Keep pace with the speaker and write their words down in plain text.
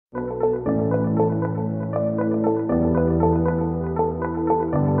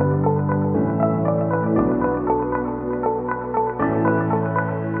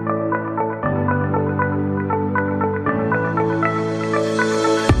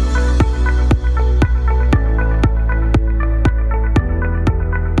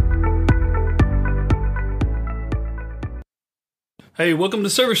Hey, welcome to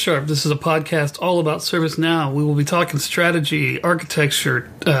Service Sharp. This is a podcast all about ServiceNow. We will be talking strategy,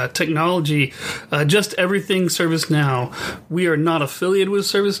 architecture, technology, just everything ServiceNow. We are not affiliated with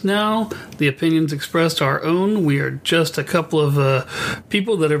ServiceNow. The opinions expressed are our own. We are just a couple of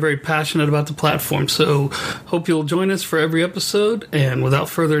people that are very passionate about the platform. So hope you'll join us for every episode. And without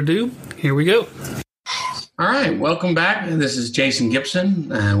further ado, here we go. All right, welcome back. This is Jason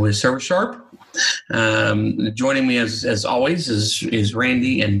Gibson with Service Sharp. Joining me as always is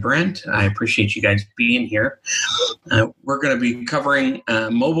Randy and Brent. I appreciate you guys being here. We're going to be covering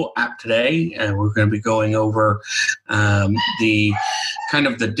mobile app today. We're going to be going over the kind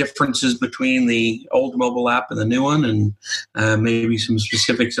of the differences between the old mobile app and the new one, and maybe some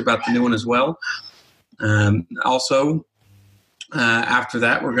specifics about the new one as well. After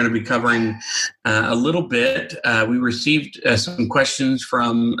that, we're going to be covering a little bit. We received some questions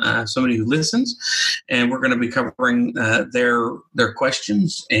from somebody who listens, and we're going to be covering their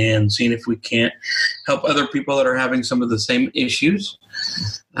questions and seeing if we can't help other people that are having some of the same issues.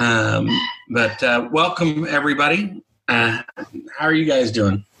 But welcome, everybody. How are you guys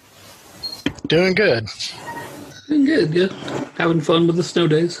doing? Doing good. Doing good, yeah. Having fun with the snow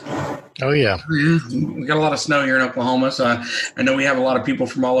days. Oh, yeah. We got a lot of snow here in Oklahoma, so I know we have a lot of people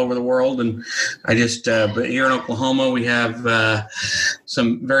from all over the world, and but here in Oklahoma, we have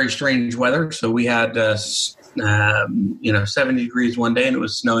some very strange weather. So we had 70 degrees one day, and it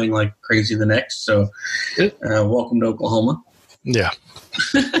was snowing like crazy the next. So welcome to Oklahoma. Yeah.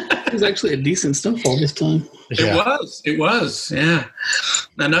 It was actually a decent snowfall this time. Yeah. It was, yeah.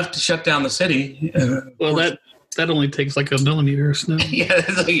 Enough to shut down the city. That only takes like a millimeter of snow. Yeah,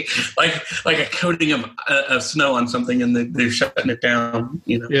 it's like a coating of snow on something, and they're shutting it down.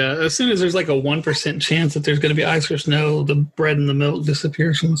 You know. Yeah, as soon as there's like a 1% chance that there's going to be ice or snow, the bread and the milk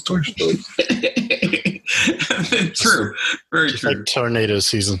disappears from the storage stores. True, very true. Like tornado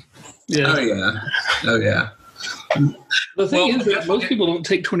season. Yeah. Oh yeah. The thing is that most people don't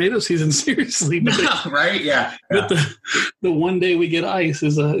take tornado season seriously, but right? Yeah. But the one day we get ice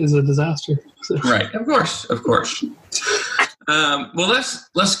is a disaster. So. Right. Of course. Well,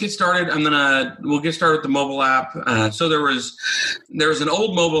 let's get started. We'll get started with the mobile app. So there was an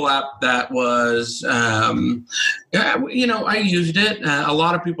old mobile app that was, I used it. A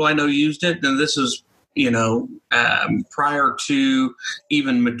lot of people I know used it, and this is, prior to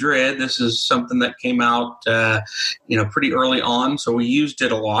even Madrid. This is something that came out, pretty early on. So we used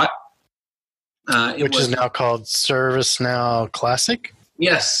it a lot. Which is now called ServiceNow Classic?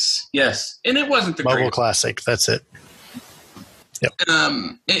 Yes. And it wasn't the Mobile greatest. Classic, that's it. Yep.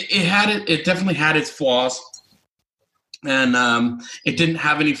 It definitely had its flaws. And it didn't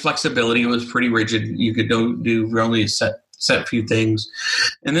have any flexibility. It was pretty rigid. You could do only a set few things.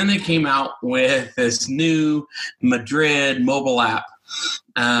 And then they came out with this new Madrid mobile app.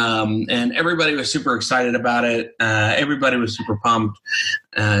 And everybody was super excited about it. Everybody was super pumped.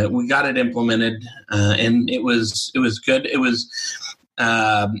 We got it implemented, and it was good. It was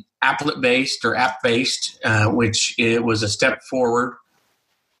applet-based or app-based, which it was a step forward.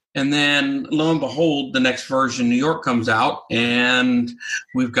 And then, lo and behold, the next version, New York, comes out, and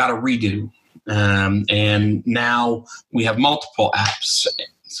we've got a redo. And now we have multiple apps.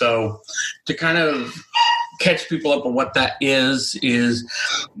 So to kind of catch people up on what that is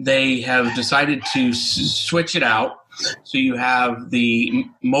they have decided to switch it out. So you have the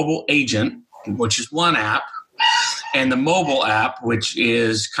mobile agent, which is one app, and the mobile app, which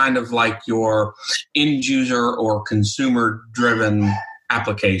is kind of like your end user or consumer driven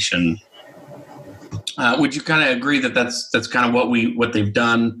application. Would you kind of agree that that's kind of what they've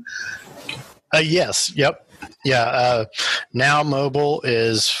done? Yes. Yep. Yeah. Now mobile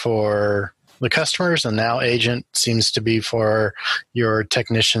is for the customers, and now agent seems to be for your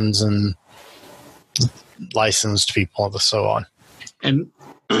technicians and licensed people and so on. And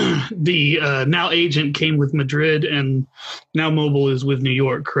the now agent came with Madrid, and now mobile is with New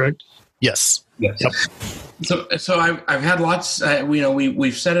York, correct? Yes. Yes. Yep. So I've had lots.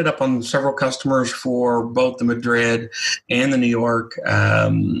 We've set it up on several customers for both the Madrid and the New York.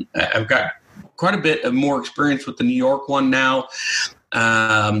 I've got quite a bit of more experience with the New York one now,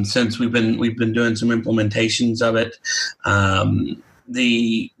 since we've been doing some implementations of it.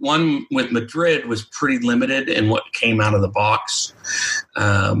 The one with Madrid was pretty limited in what came out of the box.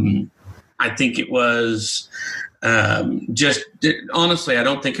 I think it was honestly, I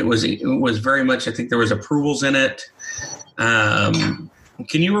don't think it was very much. I think there was approvals in it. Can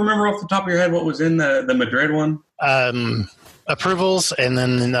you remember off the top of your head what was in the Madrid one? Approvals, and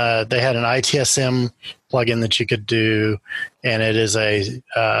then they had an ITSM plugin that you could do, and it is a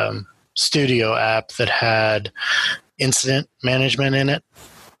studio app that had incident management in it.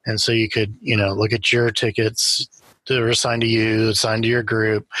 And so you could, look at your tickets that are assigned to you, assigned to your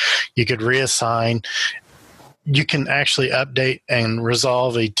group. You could reassign. You can actually update and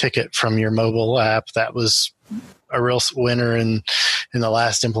resolve a ticket from your mobile app. That was a real winner in the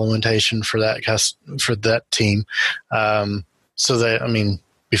last implementation for that team. So that,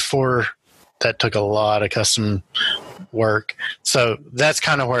 before that took a lot of custom work. So that's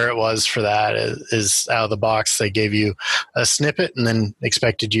kind of where it was for that is out of the box. They gave you a snippet and then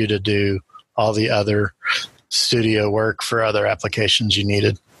expected you to do all the other studio work for other applications you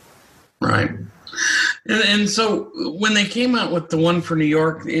needed. Right. And so when they came out with the one for New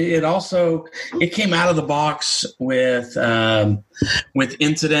York, it came out of the box with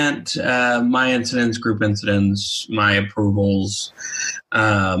incident, my incidents, group incidents, my approvals,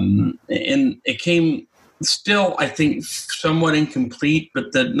 and it came still, I think, somewhat incomplete.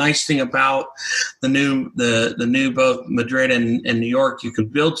 But the nice thing about the new both Madrid and New York, you can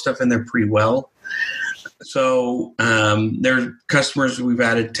build stuff in there pretty well. So there's customers we've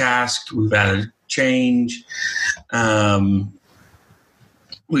added tasks, we've added change.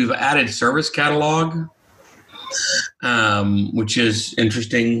 We've added service catalog, which is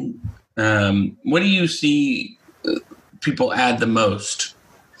interesting. What do you see people add the most?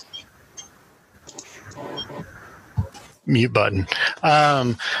 Mute button.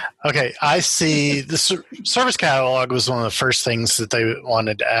 Okay, I see the service catalog was one of the first things that they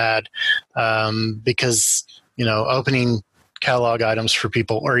wanted to add because, opening catalog items for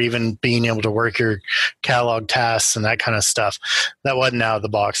people or even being able to work your catalog tasks and that kind of stuff, that wasn't out of the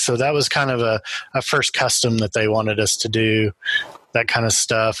box. So that was kind of a first custom that they wanted us to do, that kind of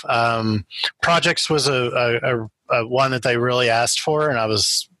stuff. Projects was a one that they really asked for, and I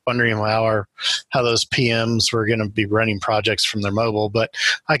was wondering how those PMs were going to be running projects from their mobile, but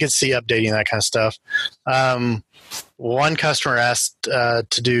I could see updating that kind of stuff. One customer asked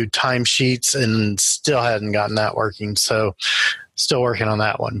to do timesheets and still hadn't gotten that working, so still working on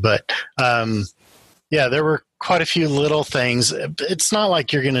that one. But there were quite a few little things. It's not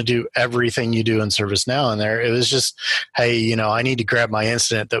like you're going to do everything you do in ServiceNow in there. It was just, hey, I need to grab my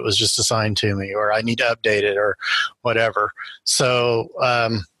incident that was just assigned to me, or I need to update it, or whatever. So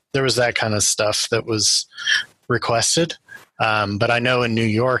there was that kind of stuff that was requested. But I know in New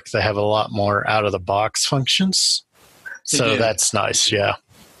York they have a lot more out-of-the-box functions. So that's nice, yeah.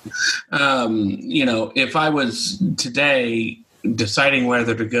 If I was today deciding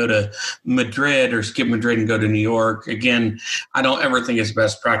whether to go to Madrid or skip Madrid and go to New York, again, I don't ever think it's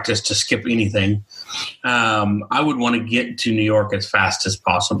best practice to skip anything. I would want to get to New York as fast as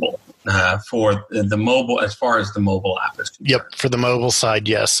possible for the mobile, as far as the mobile app is concerned. Yep, for the mobile side,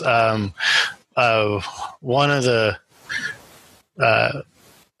 yes. One of the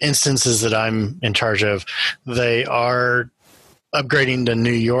instances that I'm in charge of, they are upgrading to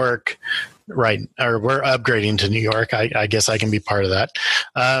New York, right? Or we're upgrading to New York. I guess I can be part of that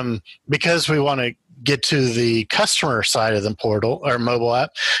because we want to get to the customer side of the portal or mobile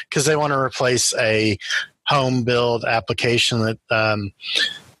app, because they want to replace a home build application that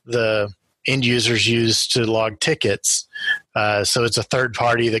the end users use to log tickets. So it's a third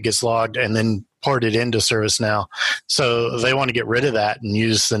party that gets logged and then ported into ServiceNow. So they want to get rid of that and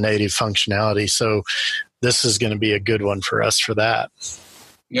use the native functionality. So this is going to be a good one for us for that.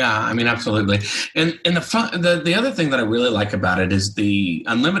 Yeah, absolutely. And the other thing that I really like about it is the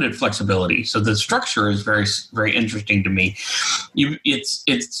unlimited flexibility. So the structure is very, very interesting to me. It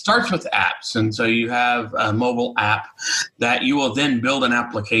starts with apps, and so you have a mobile app that you will then build an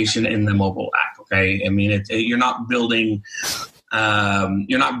application in the mobile app. Okay, you're not building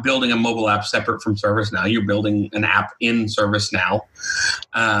a mobile app separate from ServiceNow. You're building an app in ServiceNow.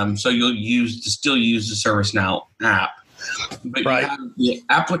 So you'll still use the ServiceNow app. But right. You have the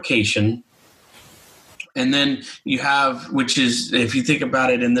application, and then you have, which is, if you think about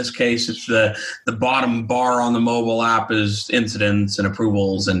it in this case, it's the bottom bar on the mobile app is incidents and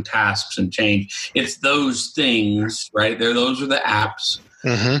approvals and tasks and change. It's those things, right? Those are the apps.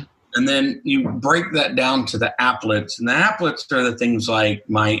 Mm-hmm. And then you break that down to the applets, and the applets are the things like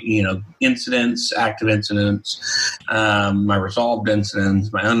my, incidents, active incidents, my resolved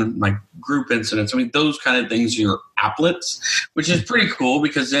incidents, my group incidents. Those kind of things are your applets, which is pretty cool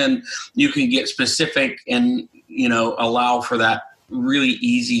because then you can get specific and, allow for that really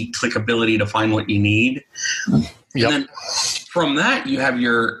easy clickability to find what you need. Yep. And then from that, you have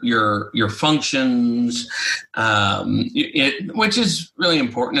your functions which is really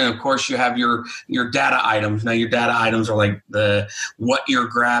important. And of course, you have your data items. Now, your data items are like what you're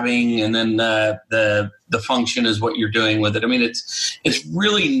grabbing, and then the function is what you're doing with it. I mean, it's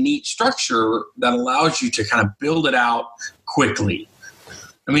really neat structure that allows you to kind of build it out quickly.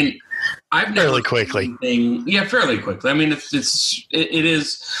 I mean, I've never fairly quickly. Fairly quickly. I mean,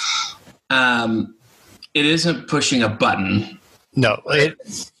 it isn't pushing a button. No,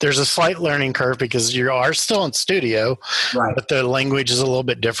 there's a slight learning curve because you are still in Studio, right? But the language is a little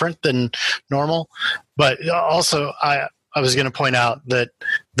bit different than normal. But also, I was going to point out that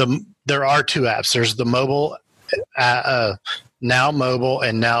there are two apps. There's the mobile, Now Mobile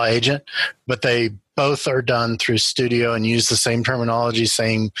and Now Agent, but they both are done through Studio and use the same terminology,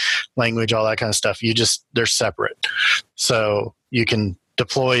 same language, all that kind of stuff. They're separate, so you can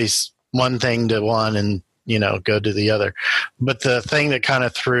deploy one thing to one and go to the other. But the thing that kind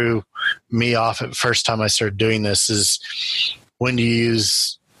of threw me off at first time I started doing this is when you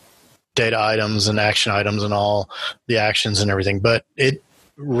use data items and action items and all the actions and everything. But it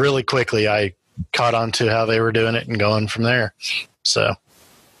really quickly, I caught on to how they were doing it and going from there. So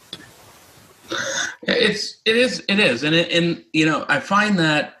it is. And I find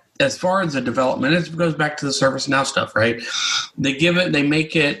that as far as the development, it goes back to the ServiceNow stuff, right? They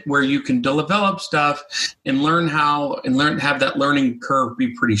make it where you can develop stuff and have that learning curve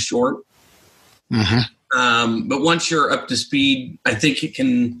be pretty short. Mm-hmm. But once you're up to speed, I think it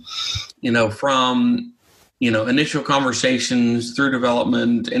can, from, initial conversations through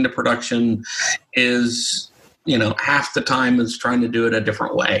development into production is, half the time is trying to do it a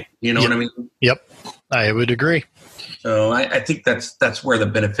different way. You know what I mean? Yep. I would agree. So I think that's where the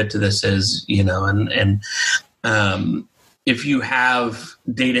benefit to this is, and if you have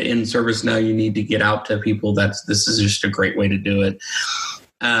data in ServiceNow, you need to get out to people. This is just a great way to do it.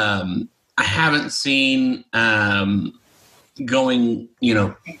 I haven't seen going,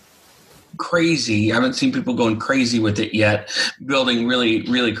 crazy. I haven't seen people going crazy with it yet, building really,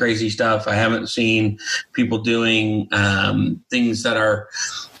 really crazy stuff. I haven't seen people doing things that are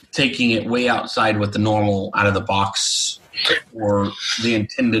taking it way outside what the normal out of the box or the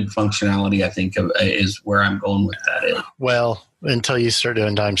intended functionality, I think, is where I'm going with that. Well, until you start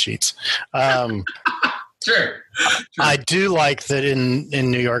doing timesheets. Sure. I do like that in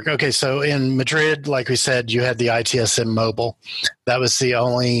New York. Okay, so in Madrid, like we said, you had the ITSM Mobile. That was the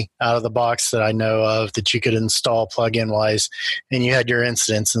only out of the box that I know of that you could install plugin wise, and you had your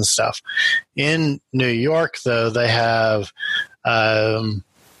incidents and stuff. In New York, though, they have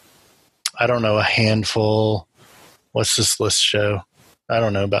I don't know, a handful. What's this list show? I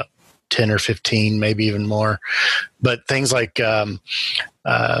don't know, about 10 or 15, maybe even more. But things like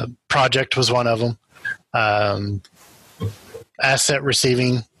Project was one of them. Asset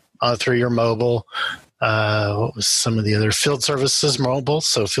receiving through your mobile. What was some of the other? Field Services Mobile.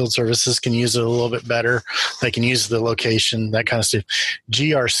 So Field Services can use it a little bit better. They can use the location, that kind of stuff.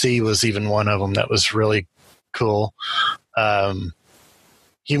 GRC was even one of them that was really cool.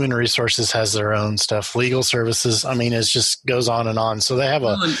 Human Resources has their own stuff. Legal Services, I mean, it just goes on and on. So they have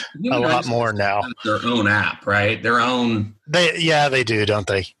a lot more now. Their own app, right? Their own. They do, don't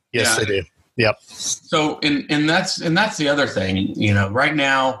they? Yes, they do. Yep. So, and that's the other thing. Right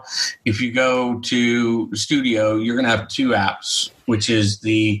now, if you go to Studio, you're going to have two apps, which is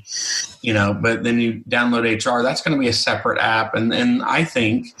but then you download HR. That's going to be a separate app, and I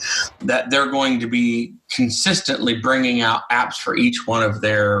think that they're going to be consistently bringing out apps for each one of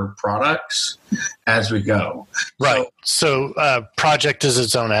their products as we go. Right. So Project is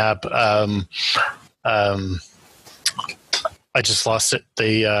its own app. I just lost it.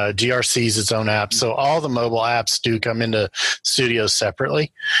 The GRC is its own app. So all the mobile apps do come into Studio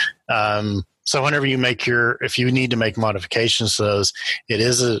separately. So whenever you if you need to make modifications to those, it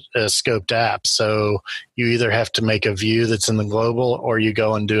is a scoped app. So you either have to make a view that's in the global, or you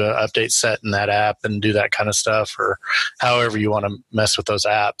go and do an update set in that app and do that kind of stuff, or however you want to mess with those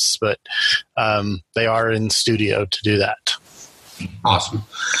apps. But they are in Studio to do that. Awesome.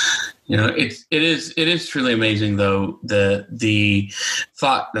 It is truly amazing, though, the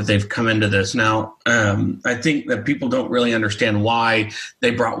thought that they've come into this. Now, I think that people don't really understand why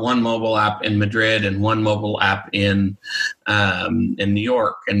they brought one mobile app in Madrid and one mobile app in New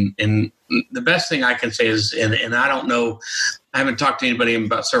York. And the best thing I can say is, and I don't know, I haven't talked to anybody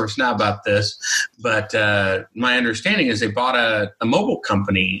about ServiceNow about this, but my understanding is they bought a mobile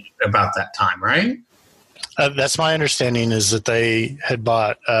company about that time, right? That's my understanding, is that they had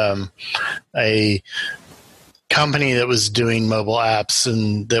bought a company that was doing mobile apps,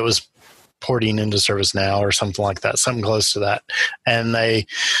 and that was porting into ServiceNow or something like that, something close to that. And they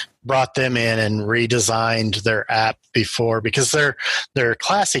brought them in and redesigned their app before, because their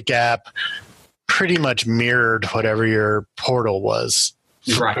classic app pretty much mirrored whatever your portal was,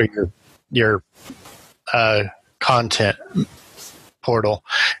 Right. your content portal.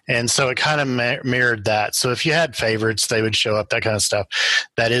 And so it kind of mirrored that. So if you had favorites, they would show up, that kind of stuff.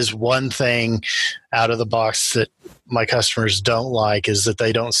 That is one thing out of the box that my customers don't like, is that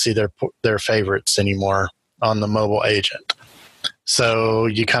they don't see their favorites anymore on the mobile agent. So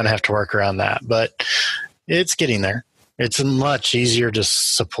you kind of have to work around that, but it's getting there. It's much easier to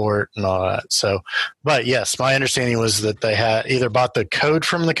support and all that. So, but yes, my understanding was that they had either bought the code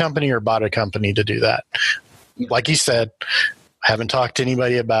from the company or bought a company to do that. Like you said, I haven't talked to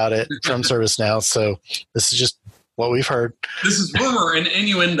anybody about it from ServiceNow, so this is just what we've heard. This is rumor and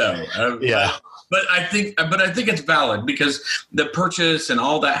innuendo. Yeah. But I think it's valid, because the purchase and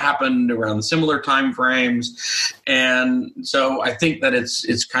all that happened around similar time frames, and so I think that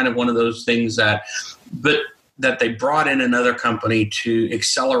it's kind of one of those things that they brought in another company to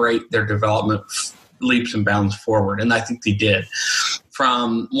accelerate their development leaps and bounds forward, and I think they did.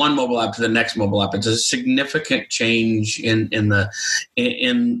 From one mobile app to the next mobile app, it's a significant change in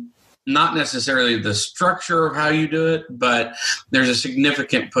not necessarily the structure of how you do it, but there's a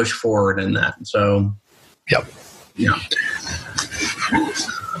significant push forward in that. So, yep. Yeah.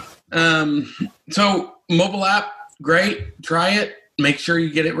 So mobile app, great. Try it. Make sure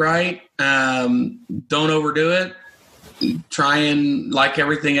you get it right. Don't overdo it. Try and, like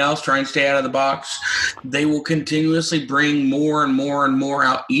everything else, try and stay out of the box. They will continuously bring more and more and more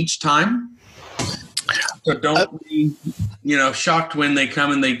out each time. So don't be, shocked when they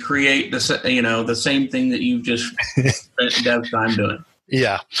come and they create the same thing that you've just spent dev time doing.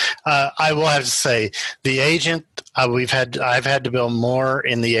 Yeah, I will have to say the agent. I've had to build more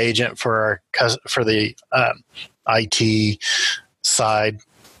in the agent for the IT side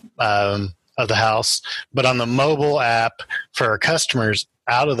of the house, but on the mobile app for our customers,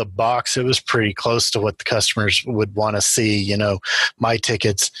 out of the box, it was pretty close to what the customers would want to see. My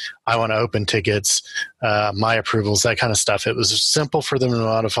tickets, I want to open tickets, my approvals, that kind of stuff. It was simple for them to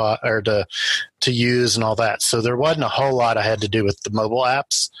modify or to use and all that. So there wasn't a whole lot I had to do with the mobile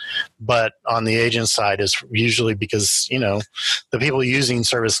apps, but on the agent side is usually because, the people using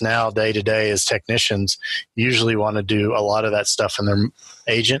ServiceNow day to day as technicians usually want to do a lot of that stuff in their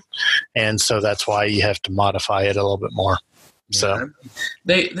agent. And so that's why you have to modify it a little bit more. So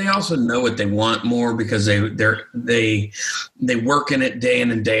they also know what they want more, because they work in it day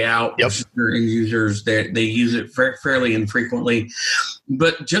in and day out. Yep. Their end users, they use it fairly infrequently.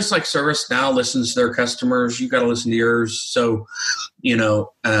 But just like ServiceNow listens to their customers, you got to listen to yours. So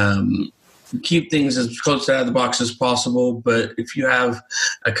keep things as close out of the box as possible. But if you have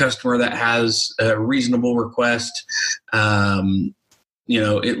a customer that has a reasonable request, at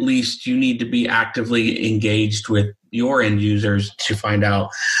least you need to be actively engaged with your end users to find out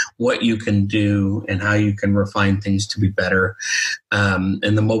what you can do and how you can refine things to be better.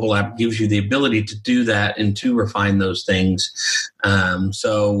 And the mobile app gives you the ability to do that and to refine those things.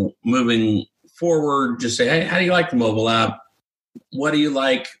 So moving forward, just say, hey, how do you like the mobile app? What do you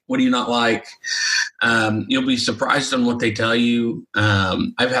like? What do you not like? You'll be surprised on what they tell you.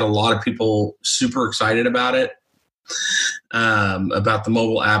 I've had a lot of people super excited about it. About the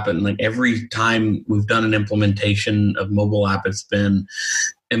mobile app, and like every time we've done an implementation of mobile app, it's been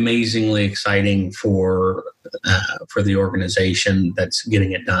amazingly exciting for the organization that's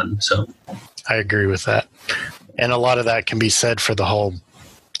getting it done. So I agree with that, and a lot of that can be said for the whole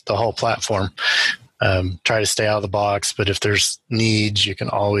platform. Try to stay out of the box, but if there's needs, you can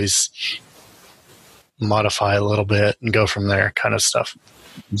always modify a little bit and go from there, kind of stuff.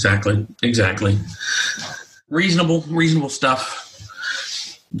 Exactly. Reasonable stuff.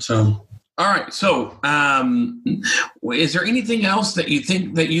 So, all right. So, is there anything else that you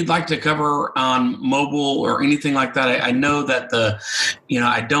think that you'd like to cover on mobile or anything like that? I know that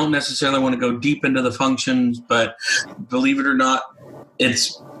I don't necessarily want to go deep into the functions, but believe it or not,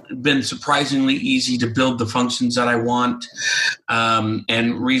 it's been surprisingly easy to build the functions that I want,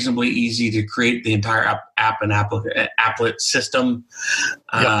 and reasonably easy to create the entire app and applet system.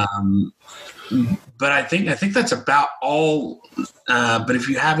 Yep. But I think that's about all. But if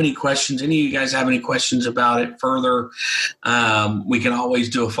you have any questions, any of you guys have any questions about it further, we can always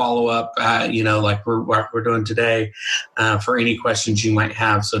do a follow-up, like we're doing today, for any questions you might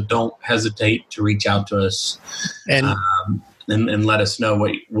have. So don't hesitate to reach out to us and let us know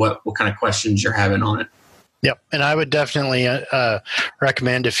what kind of questions you're having on it. Yep, and I would definitely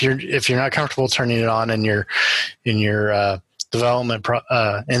recommend if you're not comfortable turning it on in your development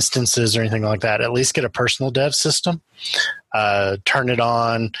instances or anything like that, at least get a personal dev system. Turn it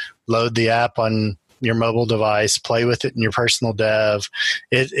on, load the app on your mobile device, play with it in your personal dev.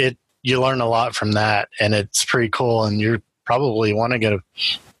 You learn a lot from that, and it's pretty cool. And you probably want to go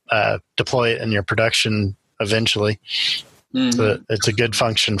deploy it in your production eventually. Mm-hmm. So it's a good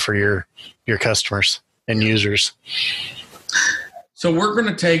function for your customers and users. So we're going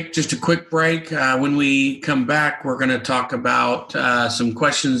to take just a quick break. When we come back, we're going to talk about some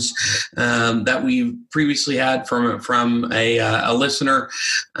questions that we previously had from a listener.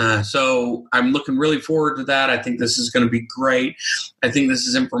 So I'm looking really forward to that. I think this is going to be great. I think this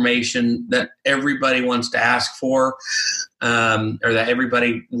is information that everybody wants to ask for, or that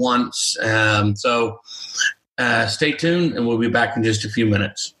everybody wants. So stay tuned, and we'll be back in just a few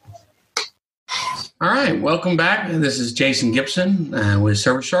minutes. All right, welcome back. This is Jason Gibson with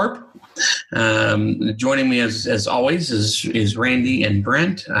ServiceSharp. Joining me as always is Randy and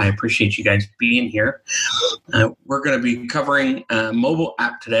Brent. I appreciate you guys being here. We're going to be covering mobile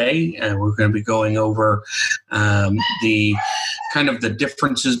app today. We're going to be going over the kind of the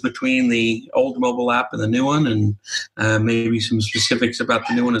differences between the old mobile app and the new one, and maybe some specifics about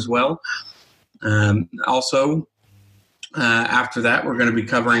the new one as well. Also, after that, we're going to be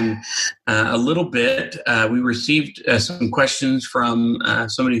covering a little bit. We received some questions from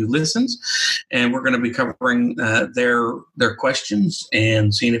somebody who listens, and we're going to be covering their questions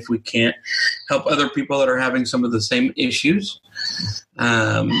and seeing if we can't help other people that are having some of the same issues.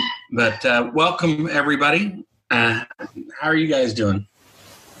 But welcome, everybody. How are you guys doing?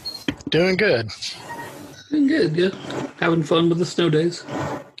 Doing good. Doing good, yeah. Having fun with the snow days.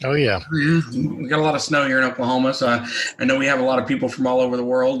 Oh, yeah. We got a lot of snow here in Oklahoma, so I know we have a lot of people from all over the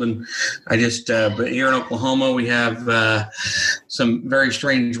world, and but here in Oklahoma, we have some very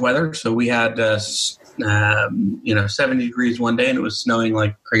strange weather. So we had 70 degrees one day, and it was snowing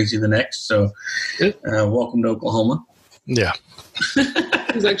like crazy the next. So welcome to Oklahoma. Yeah.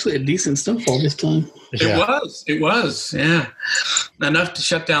 It was actually a decent snowfall this time. Yeah. It was, yeah. Enough to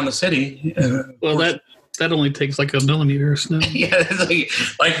shut down the city. Well, that only takes like a millimeter of snow. Yeah,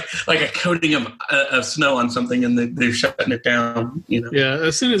 it's like a coating of snow on something, and they're shutting it down. Yeah,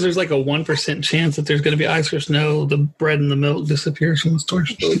 as soon as there's like a 1% chance that there's going to be ice or snow, the bread and the milk disappears from the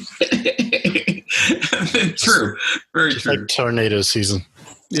storage stores. True, very Just true. like tornado season.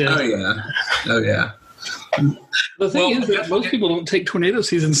 Yeah. Oh yeah. The thing is that most people don't take tornado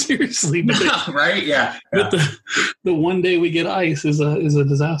season seriously, but right? Yeah. But the one day we get ice is a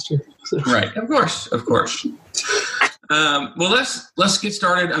disaster. So. Right. Of course. Well, let's get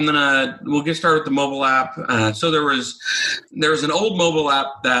started. We'll get started with the mobile app. So there was an old mobile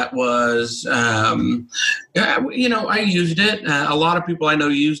app that was, I used it. A lot of people I know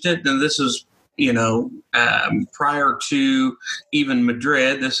used it, and this is, prior to even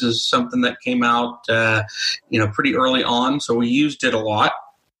Madrid. This is something that came out, pretty early on. So we used it a lot.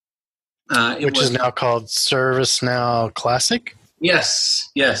 Which is now called ServiceNow Classic?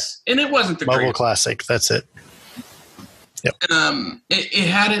 Yes. And it wasn't the Mobile greatest. Classic, that's it. Yep.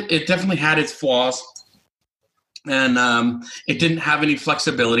 It definitely had its flaws. And it didn't have any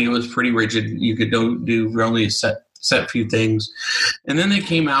flexibility. It was pretty rigid. You could do only a set few things. And then they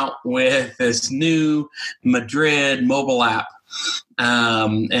came out with this new Madrid mobile app.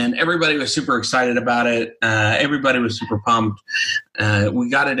 And everybody was super excited about it. Everybody was super pumped. We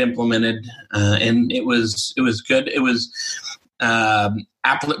got it implemented, and it was good. It was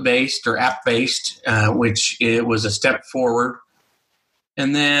applet-based or app-based, which it was a step forward.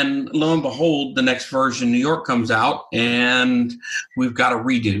 And then, lo and behold, the next version, New York, comes out, and we've got a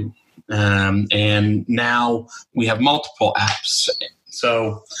redo. And now we have multiple apps.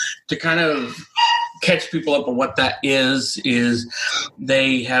 So to kind of catch people up on what that is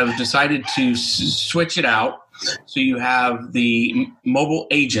they have decided to switch it out. So you have the mobile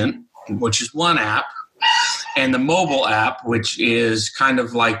agent, which is one app, and the mobile app, which is kind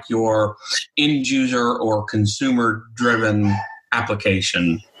of like your end user or consumer driven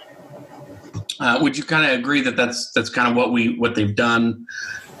application. Would you kind of agree that that's kind of what they've done?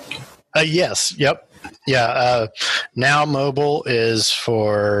 Yes. Yep. Yeah. Now mobile is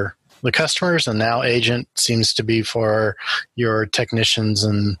for the customers, and now agent seems to be for your technicians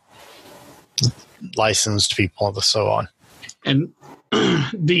and licensed people and so on. And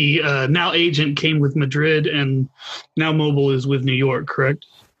the now agent came with Madrid, and now mobile is with New York, correct?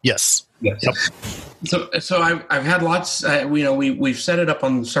 Yes. Yes. Yep. So I've had lots. We've set it up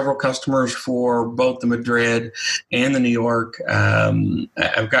on several customers for both the Madrid and the New York.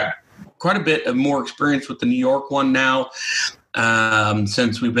 I've got quite a bit of more experience with the New York one now,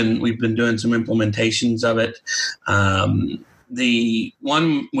 since we've been doing some implementations of it. The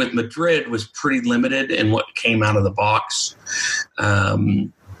one with Madrid was pretty limited in what came out of the box.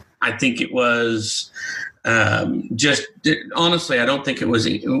 I think it was honestly, I don't think it was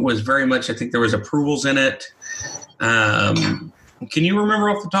very much. I think there was approvals in it. Can you remember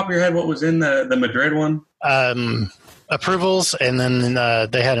off the top of your head what was in the Madrid one? Approvals, and then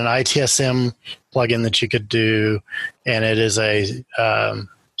they had an ITSM plugin that you could do, and it is a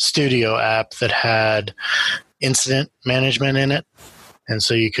studio app that had incident management in it. And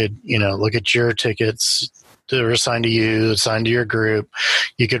so you could, look at your tickets that were assigned to you, assigned to your group.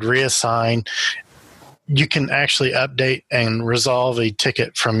 You could reassign. You can actually update and resolve a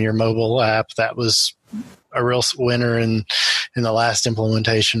ticket from your mobile app. That was a real winner in the last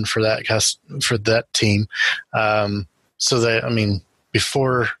implementation for that team.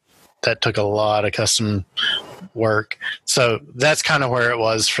 Before that took a lot of custom work. So that's kind of where it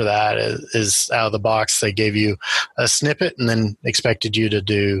was for that is out of the box. They gave you a snippet and then expected you to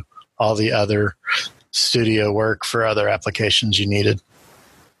do all the other studio work for other applications you needed.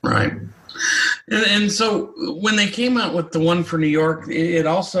 Right. And so when they came out with the one for New York,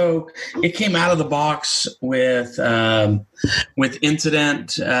 it came out of the box with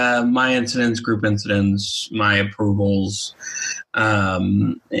incident, my incidents, group incidents, my approvals,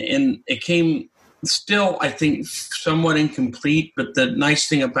 and it came still, I think, somewhat incomplete. But the nice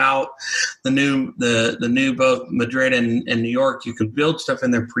thing about the new both Madrid and New York, you can build stuff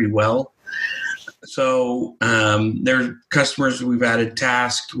in there pretty well. So there are customers we've added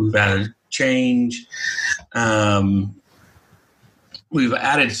tasks, we've added change. We've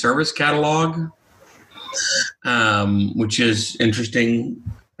added service catalog, which is interesting.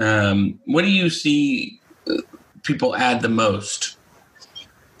 What do you see people add the most?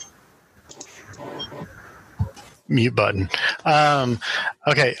 Mute button.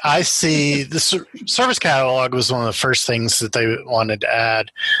 Okay, I see the service catalog was one of the first things that they wanted to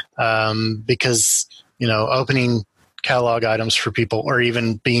add because, opening catalog items for people or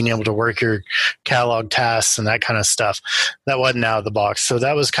even being able to work your catalog tasks and that kind of stuff, that wasn't out of the box. So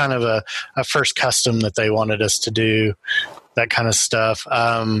that was kind of a first custom that they wanted us to do, that kind of stuff.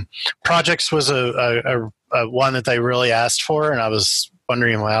 Projects was a one that they really asked for, and I was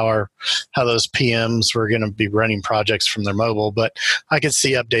wondering how those PMs were going to be running projects from their mobile, but I could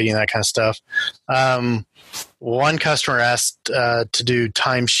see updating that kind of stuff. One customer asked to do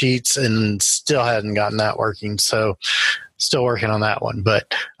timesheets and still hadn't gotten that working, so still working on that one.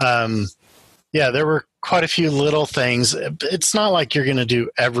 But there were quite a few little things. It's not like you're going to do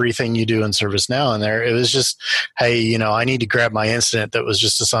everything you do in ServiceNow in there. It was just, hey, I need to grab my incident that was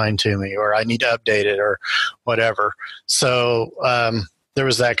just assigned to me, or I need to update it, or whatever. So there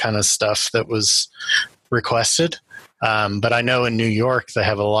was that kind of stuff that was requested. But I know in New York, they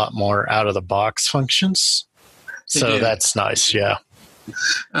have a lot more out-of-the-box functions. So that's nice, yeah.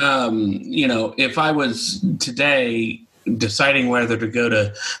 If I was today deciding whether to go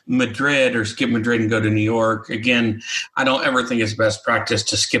to Madrid or skip Madrid and go to New York, again, I don't ever think it's best practice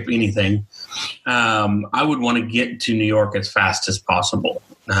to skip anything. I would want to get to New York as fast as possible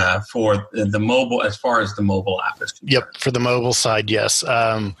for the mobile, as far as the mobile app is concerned. Yep, for the mobile side, yes.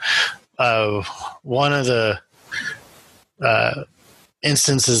 One of the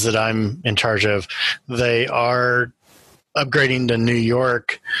instances that I'm in charge of, they are upgrading to New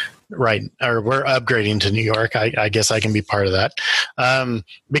York, right? Or we're upgrading to New York. I guess I can be part of that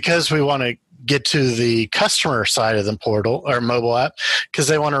because we want to get to the customer side of the portal or mobile app, because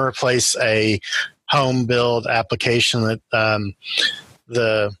they want to replace a home build application that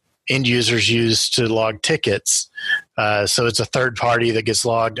the end users use to log tickets. So it's a third party that gets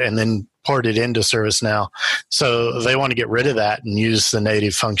logged and then ported into ServiceNow. So they want to get rid of that and use the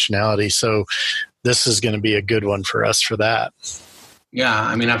native functionality. So this is going to be a good one for us for that.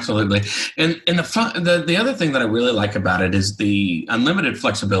 Yeah, absolutely. And the other thing that I really like about it is the unlimited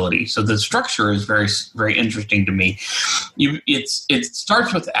flexibility. So the structure is very, very interesting to me. It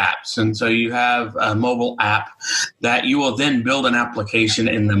starts with apps, and so you have a mobile app that you will then build an application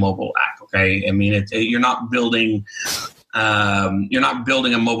in the mobile app. Okay, you're not building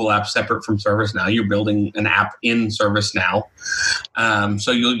a mobile app separate from ServiceNow. You're building an app in ServiceNow.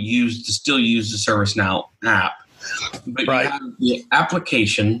 So you'll still use the ServiceNow app. But right. You have the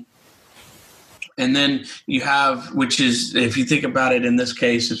application, and then you have, which is, if you think about it in this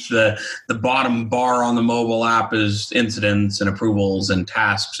case, it's the bottom bar on the mobile app is incidents and approvals and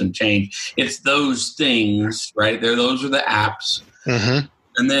tasks and change. It's those things, right? Those are the apps. Mm-hmm.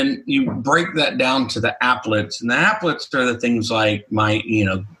 And then you break that down to the applets, and the applets are the things like my,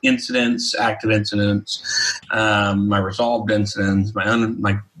 incidents, active incidents, my resolved incidents,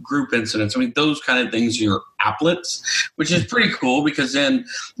 my group incidents. I mean, those kind of things are your applets, which is pretty cool because then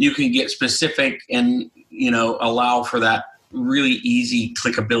you can get specific and, allow for that really easy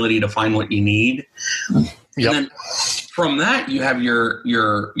clickability to find what you need. Yep. And then from that, you have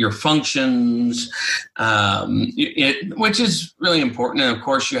your functions, which is really important. And of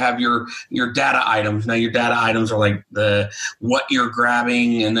course, you have your data items. Now, your data items are like what you're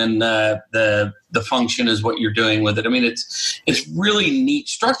grabbing, and then the function is what you're doing with it. I mean, it's really neat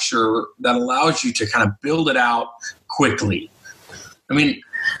structure that allows you to kind of build it out quickly. I mean,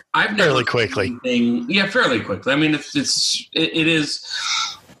 I've never fairly quickly. Fairly quickly. I mean, it is.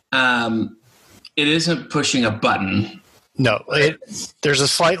 It isn't pushing a button. No, there's a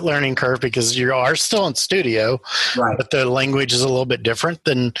slight learning curve because you are still in Studio, right? But the language is a little bit different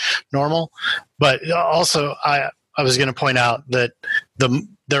than normal. But also, I was going to point out that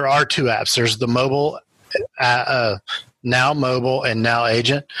there are two apps. There's the mobile, Now Mobile and Now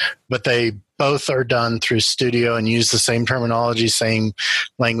Agent, but they both are done through Studio and use the same terminology, same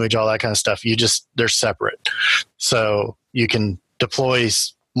language, all that kind of stuff. They're separate, so you can deploy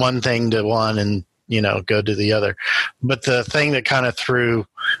one thing to one and go to the other. But the thing that kind of threw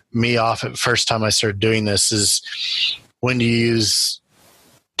me off at first time I started doing this is when you use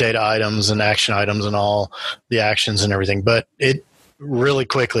data items and action items and all the actions and everything. But it really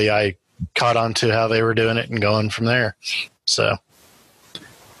quickly I caught on to how they were doing it and going from there. So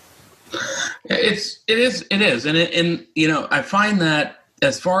it is, and I find that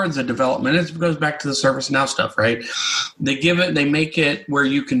as far as the development, it goes back to the ServiceNow stuff, right? They make it where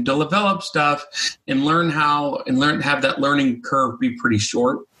you can develop stuff and learn have that learning curve be pretty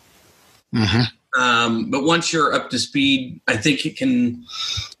short. Mm-hmm. But once you're up to speed, I think it can,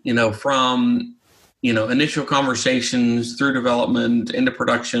 from initial conversations through development into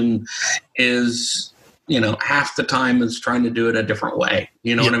production is, half the time is trying to do it a different way.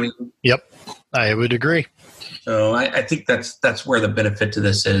 You know what I mean? Yep, I would agree. So I think that's where the benefit to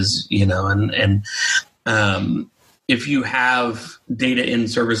this is, and if you have data in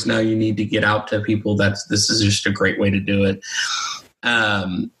ServiceNow, you need to get out to people. This is just a great way to do it.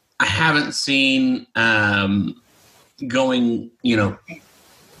 I haven't seen going,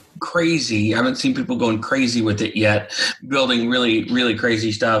 crazy. I haven't seen people going crazy with it yet, building really, really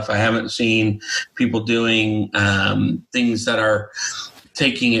crazy stuff. I haven't seen people doing things that are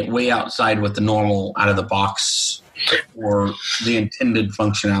taking it way outside what the normal out of the box or the intended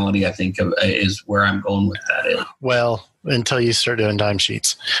functionality, I think, is where I'm going with that. Well, until you start doing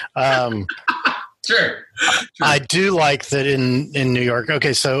timesheets. Sure. I do like that in New York.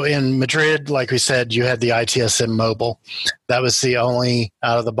 Okay, so in Madrid, like we said, you had the ITSM mobile. That was the only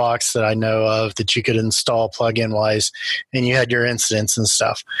out of the box that I know of that you could install plugin wise, and you had your incidents and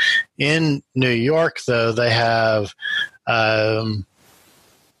stuff. In New York, though, they have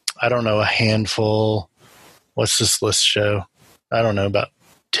I don't know, a handful. What's this list show? I don't know, about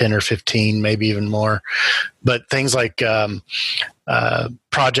 10 or 15, maybe even more. But things like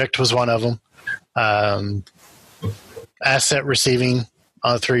Project was one of them. Asset receiving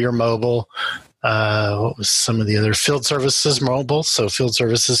through your mobile. What was some of the other? Field Services mobile. So Field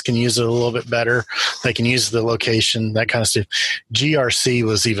Services can use it a little bit better. They can use the location, that kind of stuff. GRC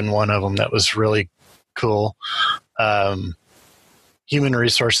was even one of them that was really cool. Human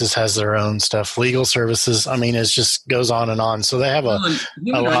Resources has their own stuff. Legal Services, I mean, it just goes on and on. So they have a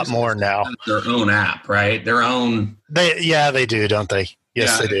lot more now. Their own app, right? Their own. They do, don't they?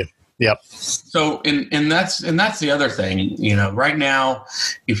 Yes, they do. Yep. So, and that's the other thing. Right now,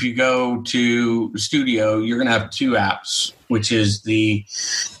 if you go to Studio, you're going to have two apps, which is the,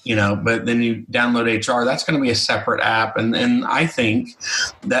 but then you download HR. That's going to be a separate app, and I think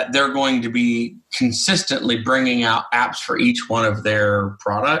that they're going to be consistently bringing out apps for each one of their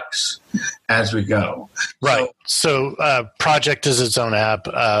products as we go. Right. So Project is its own app.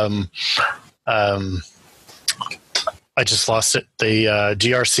 I just lost it. The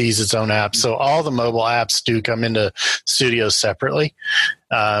GRC is its own app. So all the mobile apps do come into Studio separately.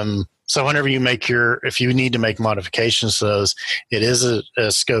 So whenever you if you need to make modifications to those, it is a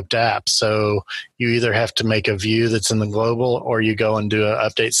scoped app. So you either have to make a view that's in the global, or you go and do an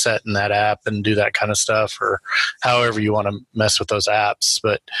update set in that app and do that kind of stuff, or however you want to mess with those apps.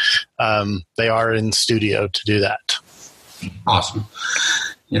 But they are in Studio to do that. Awesome.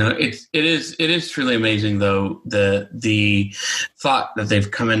 It is truly amazing, though, the thought that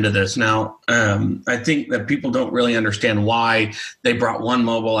they've come into this. Now, I think that people don't really understand why they brought one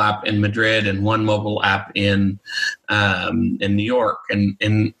mobile app in Madrid and one mobile app in New York.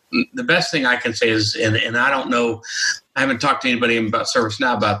 And the best thing I can say is, and I don't know, I haven't talked to anybody about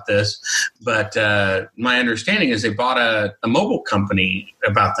ServiceNow about this, but my understanding is they bought a mobile company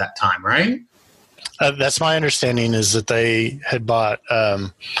about that time, right? That's my understanding, is that they had bought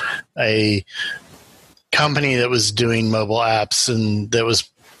a company that was doing mobile apps and that was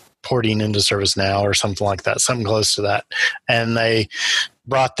porting into ServiceNow or something like that, something close to that. And they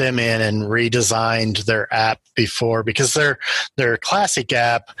brought them in and redesigned their app before, because their classic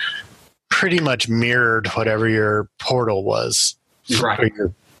app pretty much mirrored whatever your portal was, right?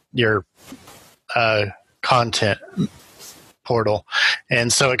 Your content portal.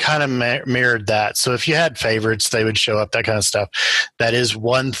 And so it kind of mirrored that. So if you had favorites, they would show up, that kind of stuff. That is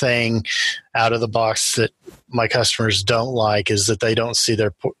one thing out of the box that my customers don't like, is that they don't see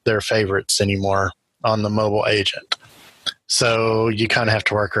their favorites anymore on the mobile agent. So you kind of have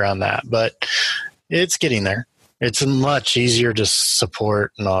to work around that, but it's getting there. It's much easier to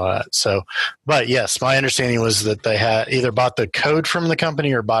support and all that. So, but yes, my understanding was that they had either bought the code from the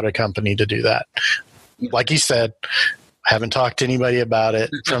company or bought a company to do that. Like you said, I haven't talked to anybody about it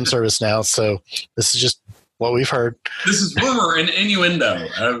from ServiceNow, so this is just what we've heard. This is rumor and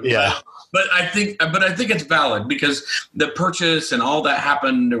innuendo. Yeah. But I think it's valid, because the purchase and all that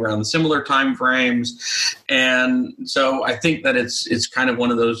happened around similar time frames, and so I think that it's kind of one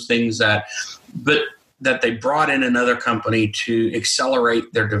of those things that they brought in another company to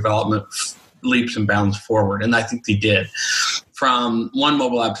accelerate their development leaps and bounds forward, and I think they did. From one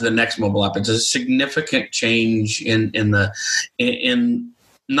mobile app to the next mobile app, it's a significant change in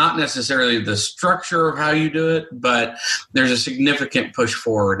not necessarily the structure of how you do it, but there's a significant push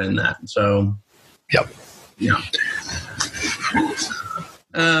forward in that. So, yep. Yeah.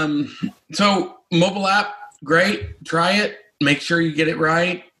 So mobile app, great. Try it. Make sure you get it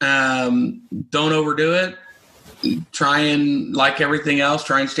right. Don't overdo it. Try and, like everything else,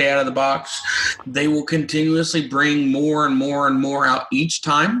 try and stay out of the box. They will continuously bring more and more and more out each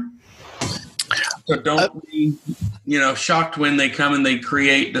time. So don't be, shocked when they come and they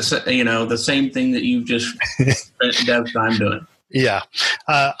create the same thing that you've just spent dev time doing. Yeah,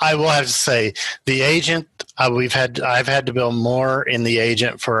 I will have to say the agent. I've had to build more in the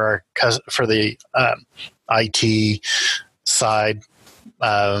agent for the IT side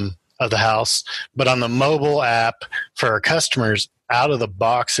of the house, but on the mobile app for our customers, out of the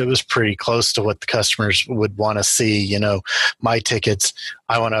box, it was pretty close to what the customers would want to see. My tickets,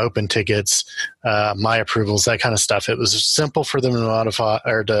 I want to open tickets, my approvals, that kind of stuff. It was simple for them to modify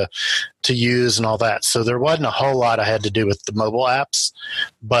or to use and all that. So there wasn't a whole lot I had to do with the mobile apps,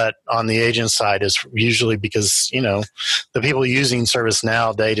 but on the agent side is usually because, the people using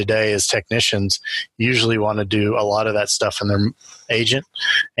ServiceNow day to day as technicians usually want to do a lot of that stuff in their agent.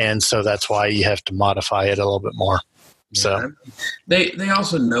 And so that's why you have to modify it a little bit more. So they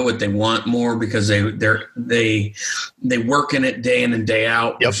also know what they want more, because they work in it day in and day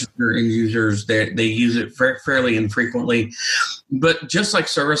out. Yep. Their end users, they use it fairly infrequently. But just like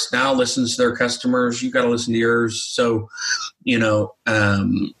ServiceNow listens to their customers, you got to listen to yours. So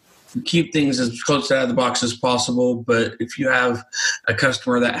keep things as close out of the box as possible. But if you have a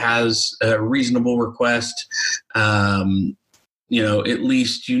customer that has a reasonable request, at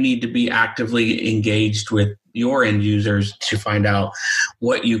least you need to be actively engaged with your end users to find out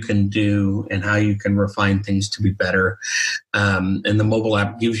what you can do and how you can refine things to be better. And the mobile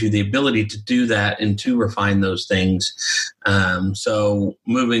app gives you the ability to do that and to refine those things. So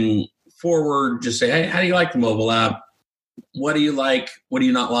moving forward, just say, hey, how do you like the mobile app? What do you like? What do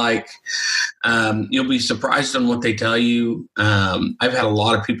you not like? You'll be surprised on what they tell you. I've had a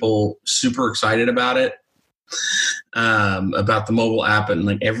lot of people super excited about it. About the mobile app, and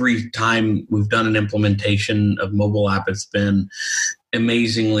like every time we've done an implementation of mobile app, it's been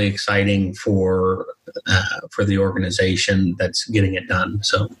amazingly exciting for the organization that's getting it done.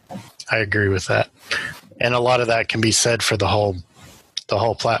 So I agree with that, and a lot of that can be said for the whole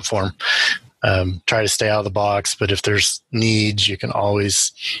platform. Try to stay out of the box, but if there's needs, you can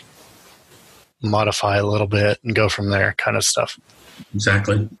always modify a little bit and go from there, kind of stuff.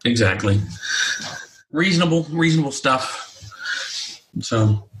 Exactly. Reasonable stuff.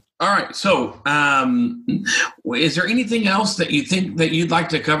 So, all right. So, is there anything else that you think that you'd like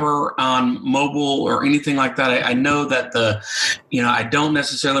to cover on mobile or anything like that? I know that I don't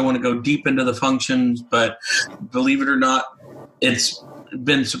necessarily want to go deep into the functions, but believe it or not, it's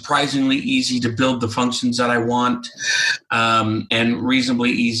been surprisingly easy to build the functions that I want, and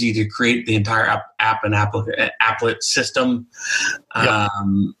reasonably easy to create the entire applet system. Yep.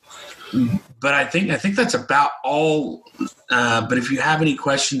 But I think that's about all. But if you have any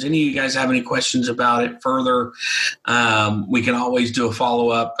questions, any of you guys have any questions about it further, we can always do a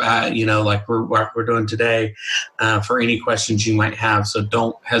follow-up, like we're doing today, for any questions you might have. So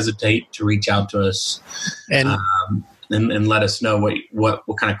don't hesitate to reach out to us and let us know what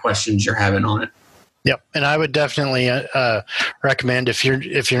kind of questions you're having on it. Yep, and I would definitely recommend if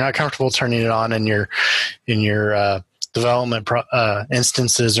you're not comfortable turning it on in your development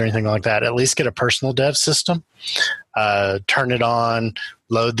instances or anything like that, at least get a personal dev system. Turn it on,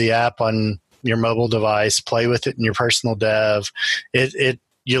 load the app on your mobile device, play with it in your personal dev.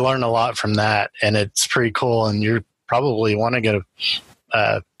 You learn a lot from that, and it's pretty cool. And you probably want to go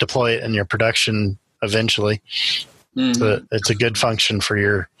deploy it in your production eventually. Mm-hmm. So it's a good function for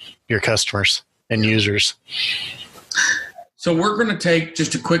your customers and users. So we're going to take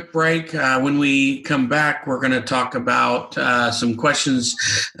just a quick break. When we come back, we're going to talk about some questions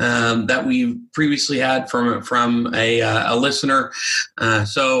that we previously had from a listener.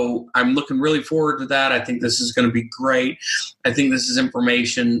 So I'm looking really forward to that. I think this is going to be great. I think this is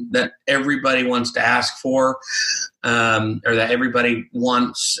information that everybody wants to ask for, or that everybody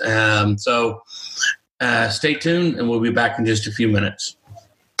wants. So stay tuned, and we'll be back in just a few minutes.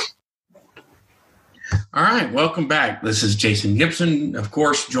 All right, welcome back. This is Jason Gibson, of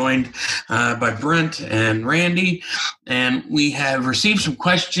course, joined by Brent and Randy, and we have received some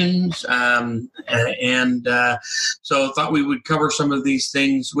questions, so thought we would cover some of these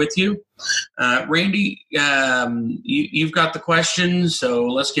things with you. Randy, you've got the questions, so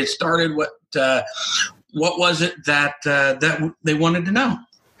let's get started. What was it that they wanted to know?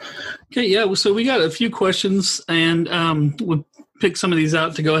 Okay, yeah. So we got a few questions, and we'll pick some of these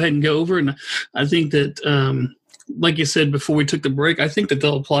out to go ahead and go over. And I think that, like you said before we took the break, I think that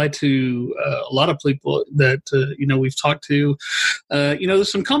they'll apply to a lot of people that we've talked to.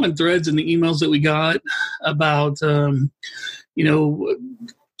 There's some common threads in the emails that we got about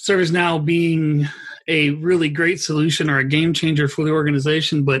ServiceNow being a really great solution or a game changer for the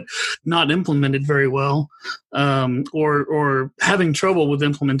organization, but not implemented very well, or having trouble with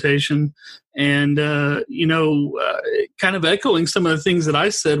implementation. And, kind of echoing some of the things that I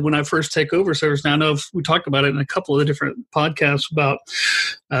said when I first take over ServiceNow. I know we talked about it in a couple of different podcasts about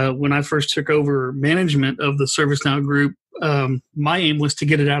when I first took over management of the ServiceNow group. My aim was to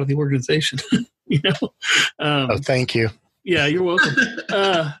get it out of the organization. Thank you. Yeah, you're welcome.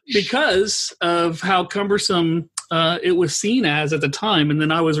 Because of how cumbersome it was seen as at the time. And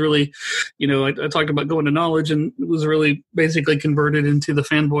then I was really, I talked about going to knowledge, and it was really basically converted into the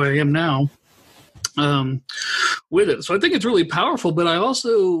fanboy I am now with it. So I think it's really powerful. But I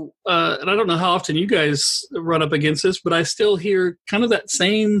also, and I don't know how often you guys run up against this, but I still hear kind of that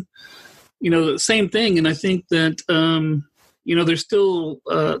same thing. And I think that, there's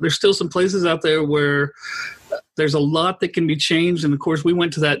still some places out there where there's a lot that can be changed. And of course, we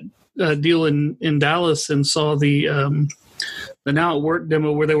went to that deal in Dallas and saw the Now at Work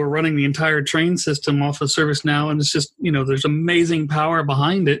demo where they were running the entire train system off of ServiceNow. And it's just, there's amazing power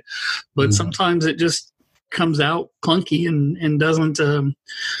behind it, but sometimes it just comes out clunky and doesn't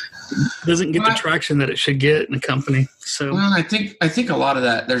get the traction that it should get in a company. So, well, I think a lot of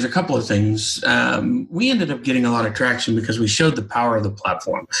that, there's a couple of things. We ended up getting a lot of traction because we showed the power of the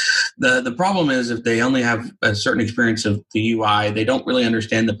platform. The problem is if they only have a certain experience of the UI, they don't really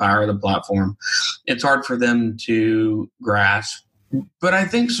understand the power of the platform. It's hard for them to grasp. But I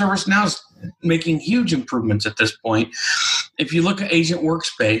think ServiceNow is making huge improvements at this point. If you look at Agent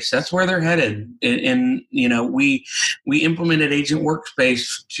Workspace, that's where they're headed. And we implemented Agent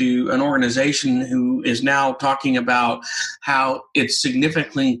Workspace to an organization who is now talking about how it's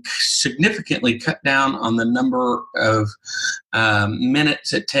significantly cut down on the number of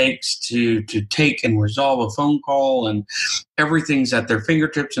minutes it takes to take and resolve a phone call, and everything's at their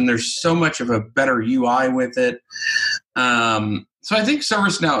fingertips, and there's so much of a better UI with it. So I think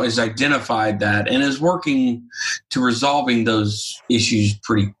ServiceNow has identified that and is working to resolving those issues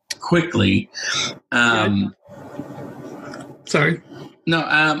pretty quickly. Sorry. No,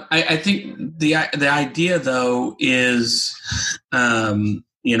 I think the idea though is, one,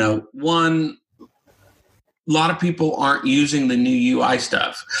 a lot of people aren't using the new UI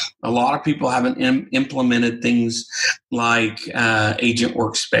stuff. A lot of people haven't implemented things like Agent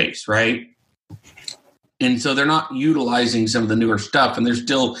Workspace, right? And so they're not utilizing some of the newer stuff, and they're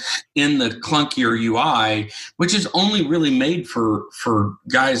still in the clunkier UI, which is only really made for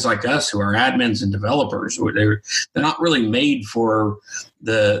guys like us who are admins and developers. They're not really made for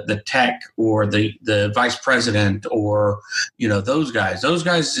the tech or the vice president or those guys. Those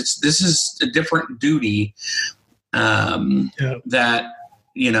guys, this is a different duty that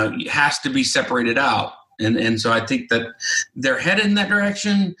has to be separated out. And so I think that they're headed in that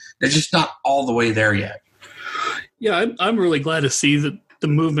direction. They're just not all the way there yet. Yeah, I'm really glad to see that the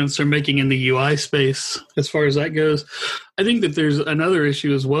movements are making in the UI space as far as that goes. I think that there's another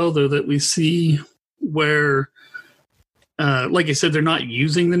issue as well, though, that we see where, like I said, they're not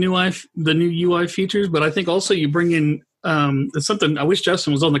using the new UI features. But I think also you bring in it's something I wish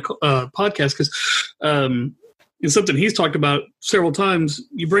Justin was on the podcast, because it's something he's talked about several times.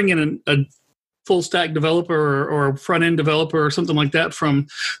 You bring in a full stack developer or a front end developer or something like that from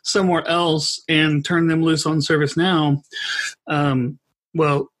somewhere else and turn them loose on ServiceNow.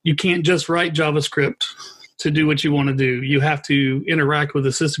 Well, you can't just write JavaScript to do what you want to do. You have to interact with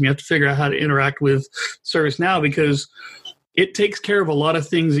the system. You have to figure out how to interact with ServiceNow, because it takes care of a lot of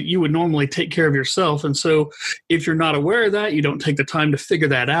things that you would normally take care of yourself. And so if you're not aware of that, you don't take the time to figure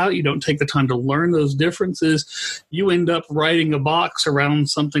that out, you don't take the time to learn those differences, you end up writing a box around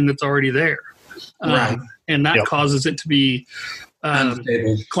something that's already there. Right. And that causes it to be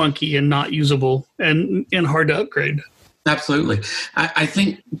clunky and not usable and hard to upgrade. Absolutely. I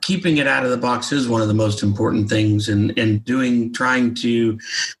think keeping it out of the box is one of the most important things, and trying to,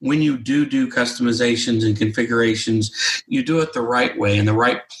 when you do customizations and configurations, you do it the right way, in the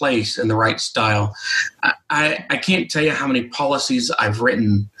right place, in the right style. I can't tell you how many policies I've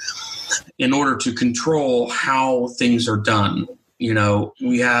written in order to control how things are done.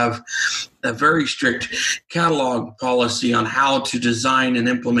 We have a very strict catalog policy on how to design and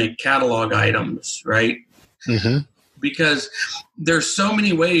implement catalog items, right? Mm-hmm. Because there's so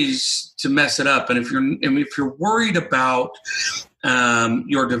many ways to mess it up, and if you're worried about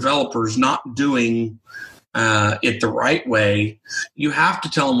your developers not doing it the right way, you have to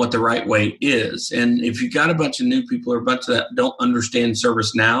tell them what the right way is. And if you got a bunch of new people or a bunch that don't understand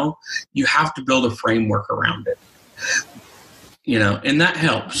ServiceNow, you have to build a framework around it. And that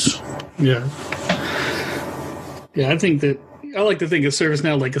helps. Yeah. Yeah, I like to think of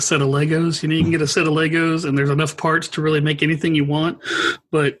ServiceNow like a set of Legos. You can get a set of Legos and there's enough parts to really make anything you want,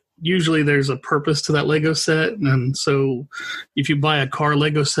 but usually there's a purpose to that Lego set. And so if you buy a car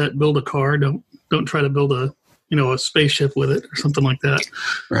Lego set, build a car. Don't try to build a spaceship with it or something like that.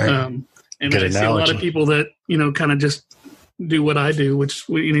 Right. And I see a lot of people that, kind of just do what I do, which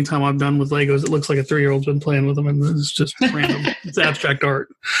anytime I'm done with Legos, it looks like a 3-year-old's been playing with them, and it's just random. It's abstract art.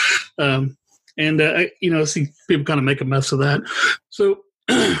 And I see people kind of make a mess of that. So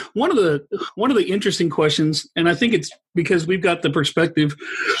one of the interesting questions, and I think it's because we've got the perspective,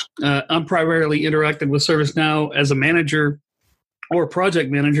 I'm primarily interacting with ServiceNow as a manager or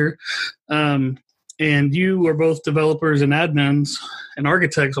project manager, and you are both developers and admins and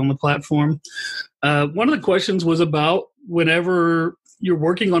architects on the platform. One of the questions was about whenever you're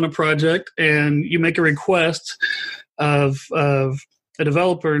working on a project and you make a request of a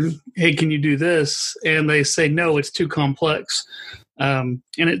developer, hey, can you do this? And they say, no, it's too complex. And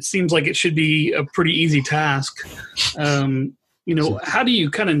it seems like it should be a pretty easy task. How do you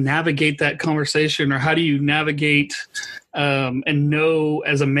kind of navigate that conversation, or how do you navigate and know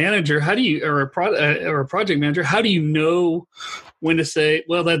as a manager, or a project manager, how do you know when to say,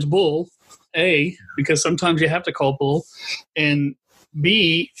 well, that's bull, A, because sometimes you have to call bull, and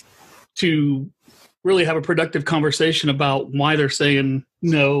B, to really have a productive conversation about why they're saying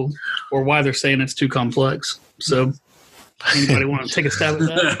no or why they're saying it's too complex. So anybody want to take a stab at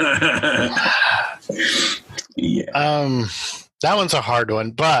that? Yeah. That one's a hard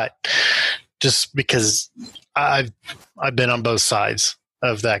one, but just because I've been on both sides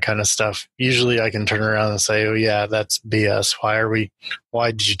of that kind of stuff. Usually I can turn around and say, oh yeah, that's BS.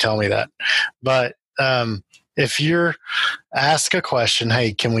 Why did you tell me that? But if you're ask a question,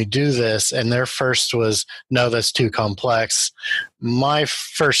 hey, can we do this? And their first was, no, that's too complex. My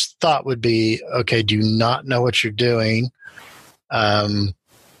first thought would be, okay, do you not know what you're doing?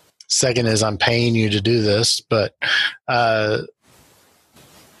 Second is, I'm paying you to do this, but I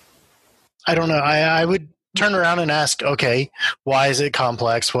don't know. I would turn around and ask, okay, why is it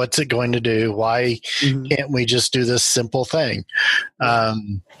complex? What's it going to do? Why can't we just do this simple thing?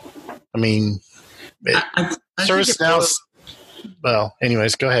 ServiceNow. Well,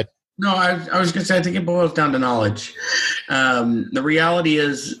 anyways, go ahead. No, I was going to say, I think it boils down to knowledge. The reality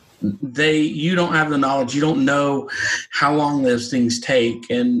is, you don't have the knowledge. You don't know how long those things take.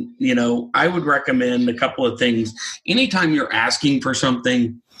 And, I would recommend a couple of things. Anytime you're asking for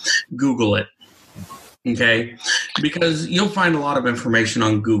something, Google it. Okay. Because you'll find a lot of information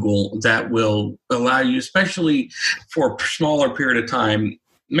on Google that will allow you, especially for a smaller period of time,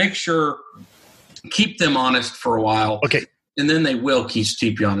 make sure, keep them honest for a while. Okay. And then they will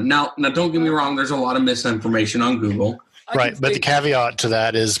keep you on it. Now, don't get me wrong. There's a lot of misinformation on Google. Right. But the caveat to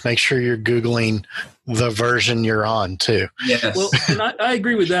that is make sure you're Googling the version you're on too. Yes. Well, and I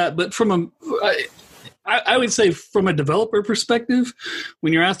agree with that. But I would say from a developer perspective,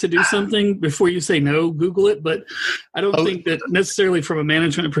 when you're asked to do something, before you say no, Google it. But I don't think that necessarily from a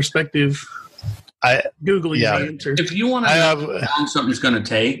management perspective, Google the answer. If you want to know how long something's going to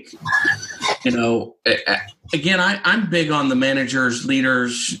take, again, I'm big on the managers,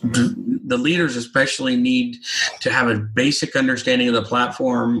 leaders. The leaders especially need to have a basic understanding of the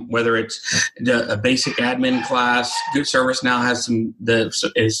platform, whether it's a basic admin class. Good Service now has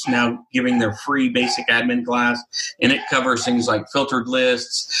is now giving their free basic admin class, and it covers things like filtered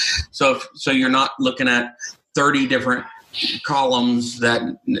lists. So you're not looking at 30 different columns,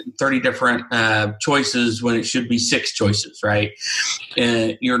 30 different choices when it should be 6 choices, right?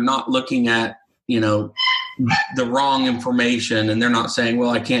 And you're not looking at the wrong information, and they're not saying,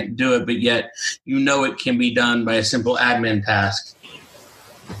 well, I can't do it, but yet it can be done by a simple admin task.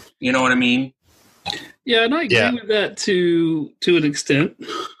 You know what I mean? Yeah, and I agree with that to an extent,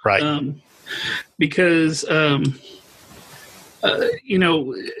 right? Because I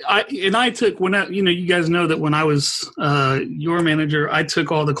took you guys know that when I was your manager, I took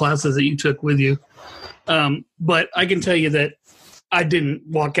all the classes that you took with you, but I can tell you that I didn't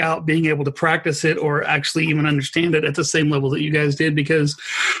walk out being able to practice it or actually even understand it at the same level that you guys did, because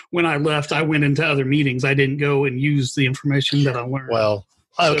when I left, I went into other meetings. I didn't go and use the information that I learned. Well,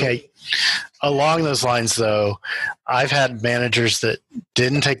 okay. Along those lines, though, I've had managers that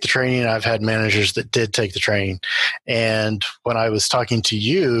didn't take the training. I've had managers that did take the training. And when I was talking to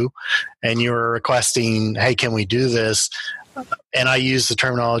you and you were requesting, hey, can we do this? And I used the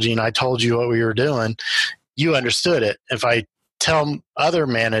terminology and I told you what we were doing, you understood it. If I tell other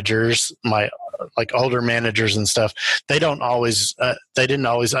managers, my older managers and stuff, they didn't always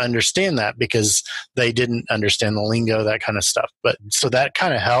understand that because they didn't understand the lingo, that kind of stuff. But so that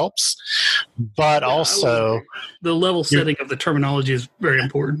kind of helps. But also the level setting of the terminology is very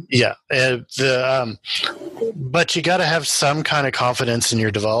important. Yeah. But you got to have some kind of confidence in your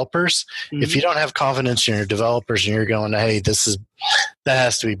developers. Mm-hmm. If you don't have confidence in your developers and you're going, hey, that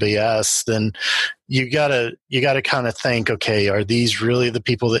has to be BS, then you gotta kind of think, okay, are these really the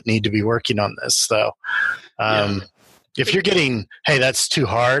people that need to be working on this? Though, if you're getting, hey, that's too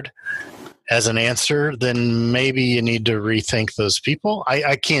hard as an answer, then maybe you need to rethink those people.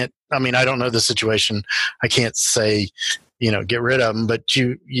 I don't know the situation. I can't say, get rid of them, but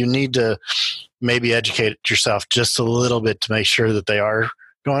you need to maybe educate yourself just a little bit to make sure that they are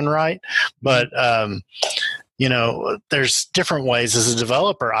going right. But, there's different ways. As a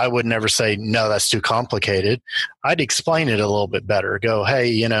developer, I would never say, no, that's too complicated. I'd explain it a little bit better. Go, hey,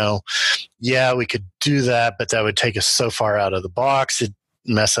 we could do that, but that would take us so far out of the box. It'd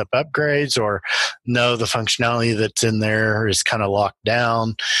mess up upgrades, or no, the functionality that's in there is kind of locked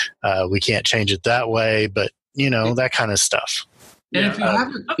down. We can't change it that way, but, that kind of stuff. And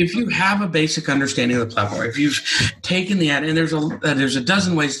if you have a basic understanding of the platform, if you've taken the and there's a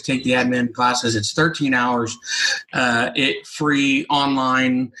dozen ways to take the admin classes. It's 13 hours, free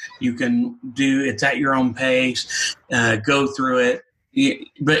online. You can it's at your own pace. Go through it.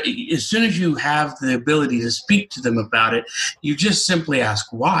 But as soon as you have the ability to speak to them about it, you just simply ask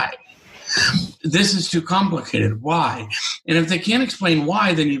why. This is too complicated. Why? And if they can't explain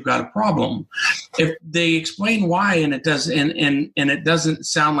why, then you've got a problem. If they explain why and it does and it doesn't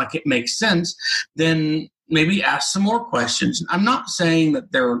sound like it makes sense, then maybe ask some more questions. I'm not saying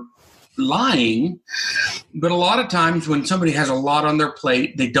that they're lying, but a lot of times when somebody has a lot on their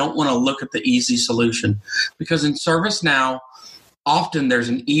plate, they don't want to look at the easy solution, because in ServiceNow, often there's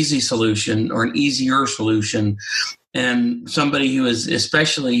an easy solution or an easier solution. And somebody who is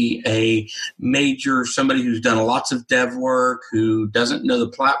especially somebody who's done lots of dev work, who doesn't know the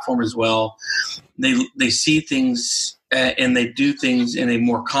platform as well, they see things and they do things in a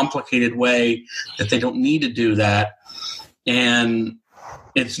more complicated way that they don't need to do that. And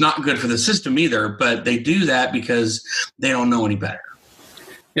it's not good for the system either, but they do that because they don't know any better.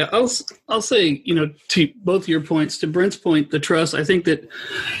 Yeah, I'll say, to both your points, to Brent's point, the trust. I think that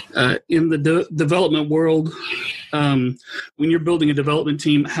in the development world, when you're building a development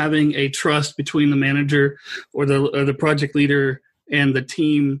team, having a trust between the manager or the project leader and the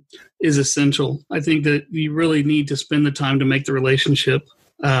team is essential. I think that you really need to spend the time to make the relationship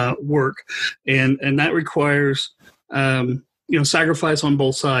work, and that requires sacrifice on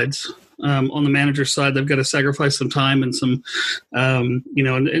both sides. On the manager's side, they've got to sacrifice some time and some, and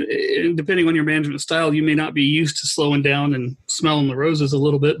depending on your management style, you may not be used to slowing down and smelling the roses a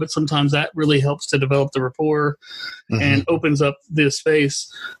little bit, but sometimes that really helps to develop the rapport and opens up this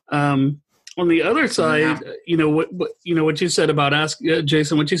space. On the other side, what you said about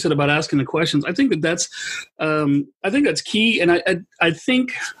Jason, what you said about asking the questions, I think that's key. And I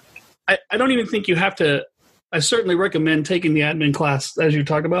think I don't even think you have to. I certainly recommend taking the admin class, as you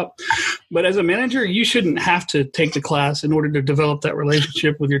talked about. But as a manager, you shouldn't have to take the class in order to develop that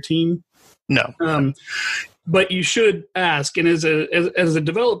relationship with your team. No. But you should ask. And as a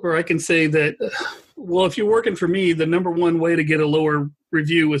developer, I can say that, well, if you're working for me, the number one way to get a lower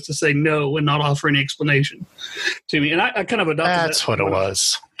review is to say no and not offer any explanation to me. And I kind of adopted that. That's what it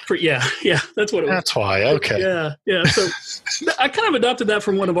was. Yeah, that's what it was. That's why. Okay. Yeah. So I kind of adopted that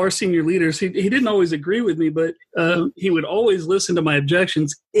from one of our senior leaders. He didn't always agree with me, but he would always listen to my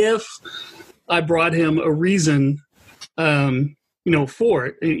objections if I brought him a reason, for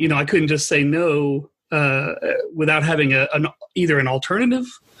it. I couldn't just say no without having either an alternative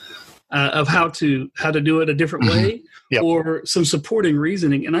of how to do it a different way. Yep. Or some supporting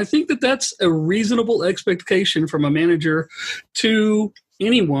reasoning. And I think that that's a reasonable expectation from a manager to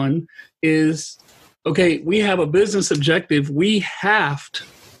anyone is, okay, we have a business objective. We have to,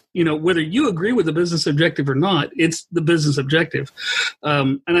 whether you agree with the business objective or not, it's the business objective.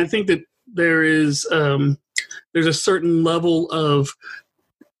 And I think that there's a certain level of,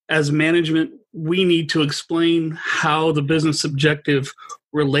 as management, we need to explain how the business objective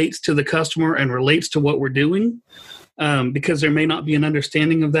relates to the customer and relates to what we're doing. Because there may not be an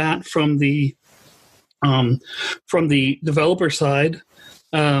understanding of that from the developer side.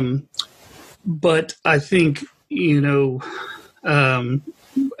 But I think,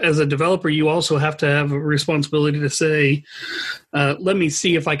 as a developer, you also have to have a responsibility to say, let me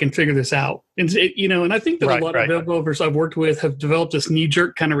see if I can figure this out. And, and I think that a lot of developers I've worked with have developed this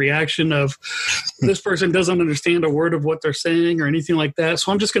knee-jerk kind of reaction of this person doesn't understand a word of what they're saying or anything like that.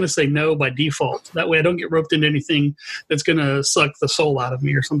 So I'm just going to say no by default. That way I don't get roped into anything that's going to suck the soul out of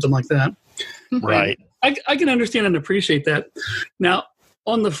me or something like that. Right. And I can understand and appreciate that. Now,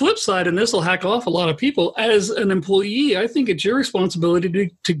 on the flip side, and this will hack off a lot of people, as an employee, I think it's your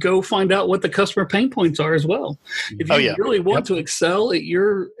responsibility to go find out what the customer pain points are as well. If you really want to excel at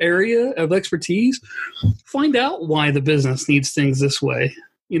your area of expertise, find out why the business needs things this way.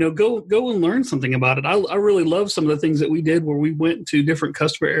 Go and learn something about it. I really love some of the things that we did where we went to different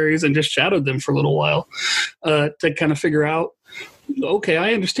customer areas and just shadowed them for a little while to kind of figure out, okay,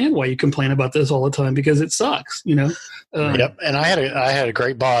 I understand why you complain about this all the time because it sucks, Yep. And I had a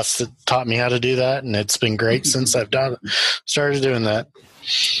great boss that taught me how to do that, and it's been great since I've started doing that.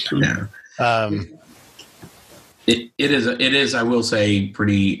 Yeah. It is, I will say,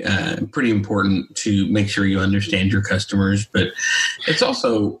 pretty important to make sure you understand your customers, but it's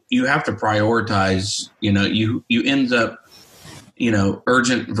also, you have to prioritize, you end up,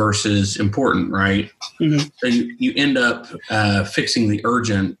 urgent versus important, right? Mm-hmm. So you end up fixing the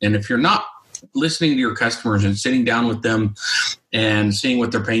urgent. And if you're not listening to your customers and sitting down with them and seeing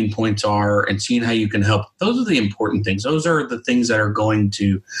what their pain points are and seeing how you can help, those are the important things. Those are the things that are going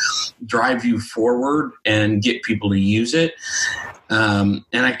to drive you forward and get people to use it. And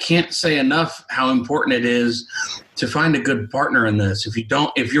I can't say enough how important it is to find a good partner in this.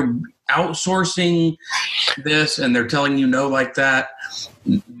 If you're outsourcing this and they're telling you no like that,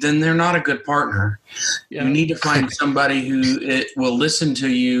 then they're not a good partner. Yeah. You need to find somebody who will listen to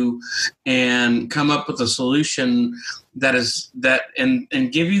you and come up with a solution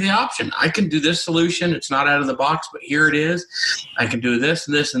and give you the option. I can do this solution. It's not out of the box, but here it is. I can do this,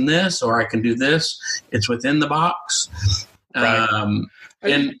 this, and this, or I can do this. It's within the box. Right.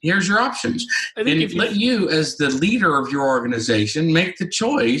 And here's your options. And let you, as the leader of your organization, make the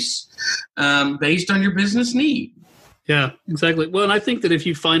choice based on your business need. Yeah, exactly. Well, and I think that if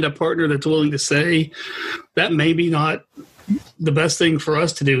you find a partner that's willing to say that may be not the best thing for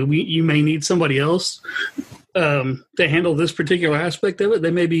us to do, you may need somebody else to handle this particular aspect of it. They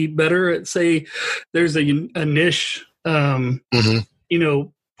may be better at, say, there's a niche, part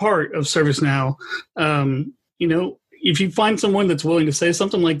of ServiceNow. If you find someone that's willing to say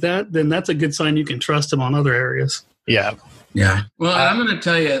something like that, then that's a good sign you can trust them on other areas. Yeah. Yeah. Well, I'm going to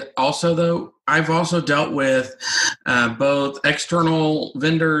tell you also, though, I've also dealt with both external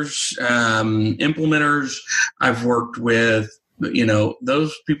vendors, implementers. I've worked with,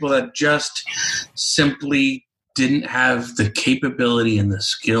 those people that just simply didn't have the capability and the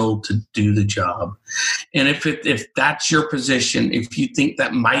skill to do the job. And if that's your position, if you think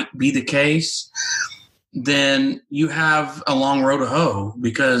that might be the case, then you have a long road to hoe,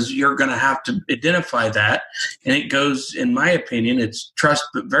 because you're going to have to identify that. And it goes, in my opinion, it's trust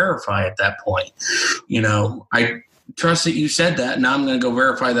but verify at that point. I trust that you said that. Now I'm going to go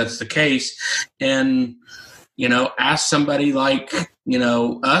verify that's the case. And, ask somebody like,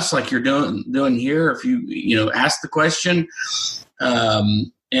 us, like you're doing here. If you ask the question,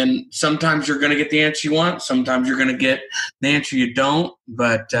 and sometimes you're going to get the answer you want. Sometimes you're going to get the answer you don't.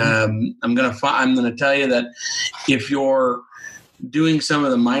 But I'm going to tell you that if you're doing some of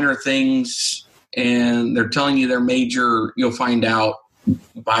the minor things and they're telling you they're major, you'll find out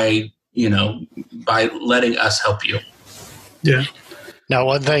by letting us help you. Yeah. Now,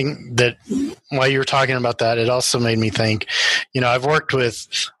 one thing that while you were talking about that, it also made me think, I've worked with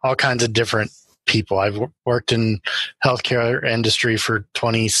all kinds of different people. I've worked in healthcare industry for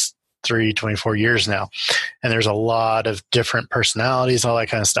 23, 24 years now. And there's a lot of different personalities, all that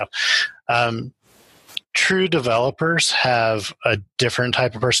kind of stuff. True developers have a different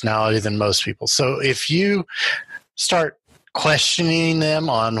type of personality than most people. So if you start questioning them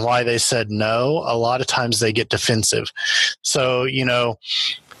on why they said no, a lot of times they get defensive. So,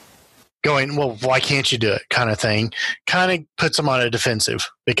 going, well, why can't you do it kind of thing, kind of puts them on a defensive,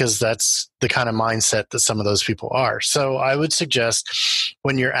 because that's the kind of mindset that some of those people are. So I would suggest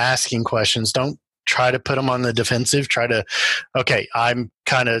when you're asking questions, don't try to put them on the defensive. Try to, okay, I'm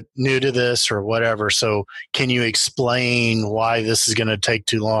kind of new to this or whatever. So can you explain why this is going to take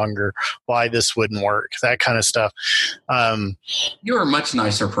too long or why this wouldn't work? That kind of stuff. You're a much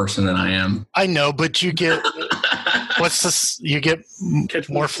nicer person than I am. I know, but you get, what's this? You get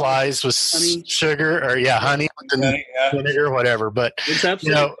more flies with honey. Sugar or honey with vinegar, whatever. But it's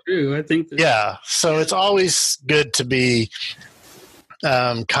absolutely true. I think. So it's always good to be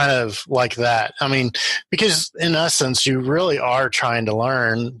kind of like that. I mean, because in essence, you really are trying to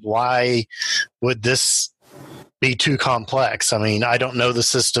learn, why would this be too complex? I mean, I don't know the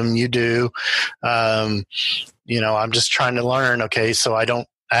system, you do. I'm just trying to learn. Okay, so I don't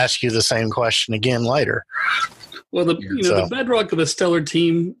ask you the same question again later. Well, the bedrock of a stellar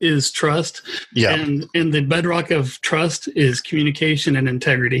team is trust. Yeah. And the bedrock of trust is communication and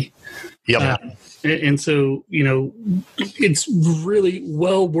integrity. Yep. And so, it's really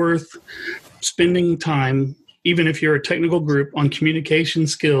well worth spending time, even if you're a technical group, on communication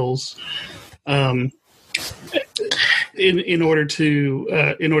skills, in order to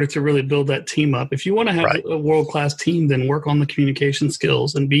really build that team up. If you want to have a world-class team, then work on the communication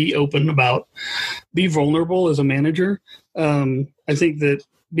skills and be open be vulnerable as a manager. I think that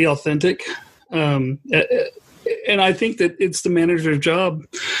be authentic. And I think that it's the manager's job,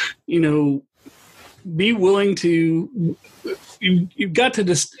 be willing to, you've got to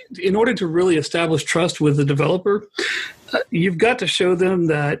just, in order to really establish trust with the developer, you've got to show them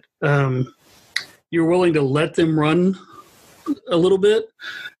that you're willing to let them run a little bit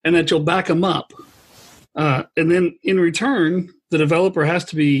and that you'll back them up. And then in return, the developer has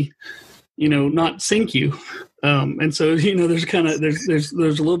to be, not sink you. And so, there's there's a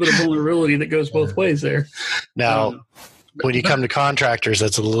little bit of vulnerability that goes both ways there. Now, when you come to contractors,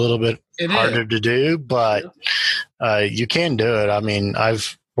 that's a little bit harder to do, but you can do it. I mean,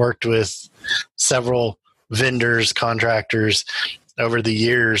 I've worked with several vendors, contractors over the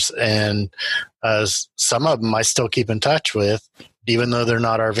years, and some of them I still keep in touch with, even though they're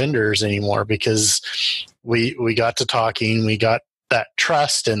not our vendors anymore, because we got to talking, we got that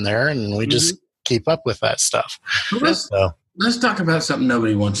trust in there, and we just keep up with that stuff. Let's talk about something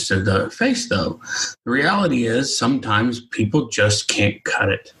nobody wants to face, though. The reality is sometimes people just can't cut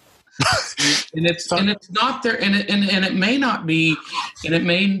it. and it's not there, and it may not be, and it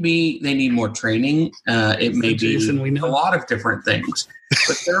may be they need more training. It may be a lot of different things,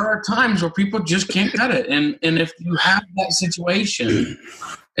 but there are times where people just can't cut it. And if you have that situation,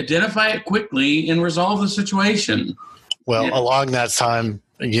 identify it quickly and resolve the situation. Well, along that time,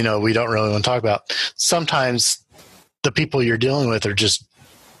 we don't really want to talk about. Sometimes the people you're dealing with are just,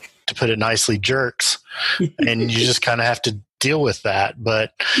 to put it nicely, jerks, and you just kind of have to deal with that.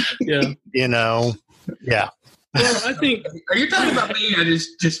 But Well, I think. Are you talking about me? I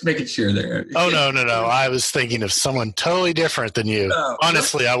just making sure there. Oh no! I was thinking of someone totally different than you. Oh.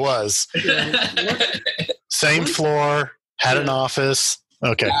 Honestly, I was. Same floor, had an office.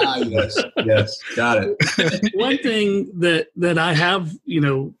 Okay. Yes, got it. One thing that I have,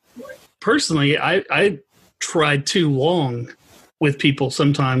 personally, I tried too long with people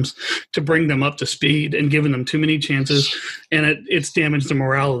sometimes to bring them up to speed and giving them too many chances, and it's damaged the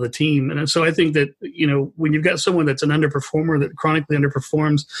morale of the team. And so I think that, you know, when you've got someone that's an underperformer that chronically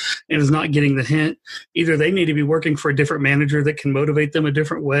underperforms and is not getting the hint, either they need to be working for a different manager that can motivate them a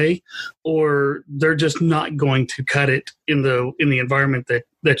different way, or they're just not going to cut it in the environment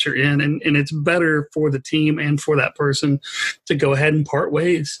that you're in. And it's better for the team and for that person to go ahead and part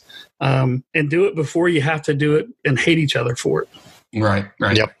ways, and do it before you have to do it and hate each other for it. Right.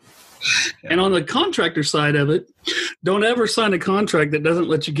 Yep. And on the contractor side of it, don't ever sign a contract that doesn't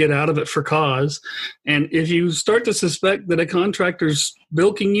let you get out of it for cause. And if you start to suspect that a contractor's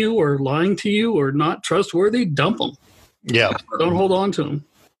bilking you or lying to you or not trustworthy, dump them. Yeah. Don't hold on to them.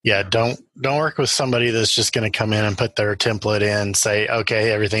 Yeah, don't work with somebody that's just going to come in and put their template in, say,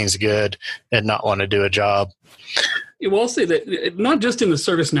 okay, everything's good, and not want to do a job. Well, I'll say that not just in the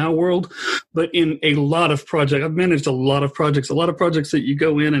ServiceNow world, but in a lot of projects. I've managed a lot of projects. A lot of projects that you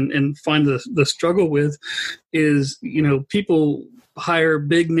go in and find the struggle with is, you know, people hire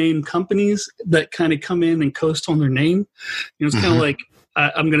big name companies that kind of come in and coast on their name. You know, it's kind of like,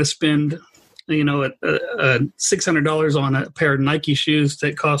 I'm going to spend, you know, $600 on a pair of Nike shoes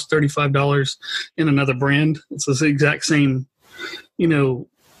that cost $35 in another brand. It's the exact same, you know,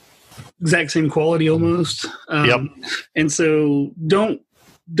 exact same quality almost. Yep. And so don't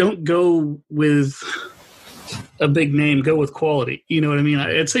go with a big name, go with quality. You know what I mean?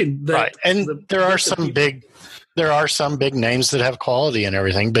 I'd say that. Right. And there are some big names that have quality and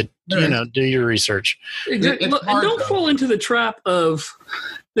everything, but you know, do your research. And don't fall into the trap of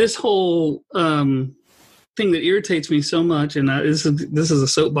this whole thing that irritates me so much. And this is a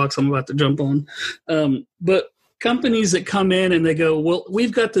soapbox I'm about to jump on. But companies that come in and they go, well,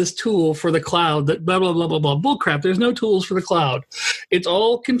 we've got this tool for the cloud that blah, blah, blah, blah, blah. Bull crap. There's no tools for the cloud. It's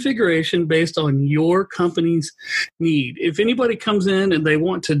all configuration based on your company's need. If anybody comes in and they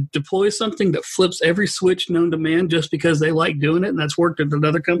want to deploy something that flips every switch known to man just because they like doing it and that's worked at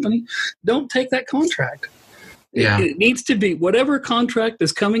another company, don't take that contract. Yeah. It needs to be, whatever contract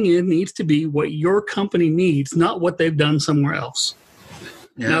is coming in needs to be what your company needs, not what they've done somewhere else.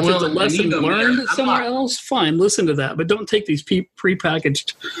 Yeah. Now, if it's a lesson learned somewhere else, fine, listen to that. But don't take these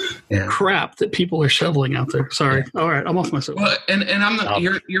prepackaged crap that people are shoveling out there. Sorry. All right, I'm off my soapbox. Well, and I'm not.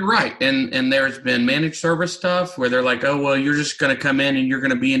 You're right. And there's been managed service stuff where they're like, oh well, you're just going to come in and you're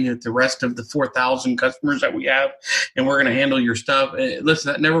going to be in with the rest of the 4,000 customers that we have, and we're going to handle your stuff.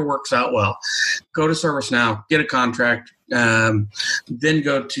 Listen, that never works out well. Go to ServiceNow, get a contract. Then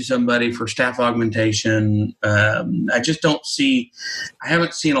go to somebody for staff augmentation. I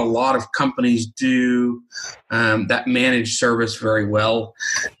haven't seen a lot of companies do that managed service very well.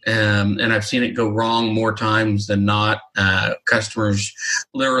 And I've seen it go wrong more times than not. Customers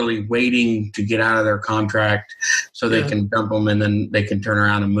literally waiting to get out of their contract so they can dump them and then they can turn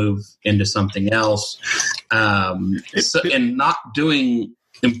around and move into something else. And not doing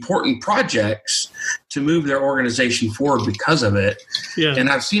important projects to move their organization forward because of it. Yeah. And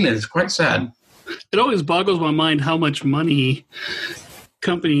I've seen it. It's quite sad. It always boggles my mind how much money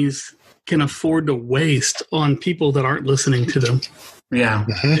companies can afford to waste on people that aren't listening to them. Yeah.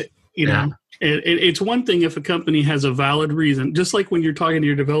 You know, it's one thing if a company has a valid reason, just like when you're talking to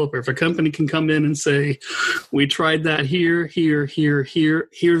your developer, if a company can come in and say, we tried that here,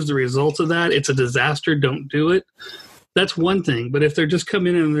 here's the results of that. It's a disaster. Don't do it. That's one thing. But if they're just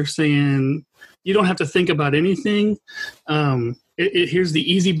coming in and they're saying, you don't have to think about anything. Here's the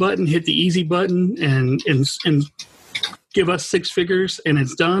easy button, hit the easy button and give us 6 figures and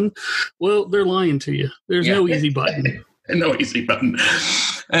it's done. Well, they're lying to you. There's no easy button. No easy button.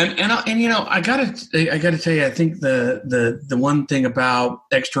 And you know, I gotta tell you, I think the one thing about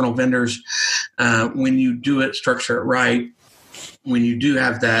external vendors, when you do it, structure it right, when you do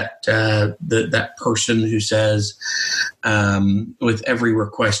have that that person who says, with every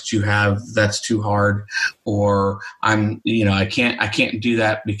request you have, that's too hard, or I can't do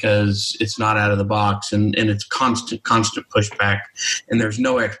that because it's not out of the box, and it's constant pushback, and there's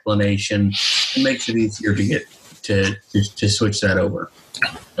no explanation. It makes it easier to get to switch that over.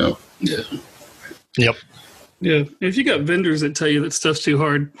 So. Yeah. Yep. Yeah. If you got vendors that tell you that stuff's too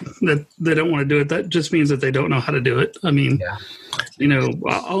hard, that they don't want to do it, that just means that they don't know how to do it. I mean, you know,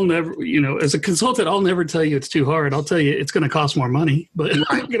 I'll never, as a consultant, I'll never tell you it's too hard. I'll tell you it's going to cost more money, but I'm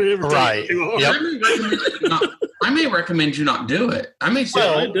not going to ever tell you it's too hard. I may recommend you not do it. I may say,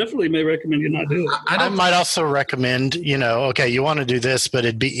 I definitely may recommend you not do it. I might also recommend, okay, you want to do this, but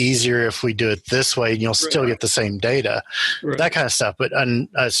it'd be easier if we do it this way, and you'll still get the same data, that kind of stuff. But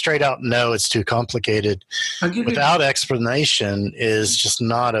straight out, no, it's too complicated. Without explanation is just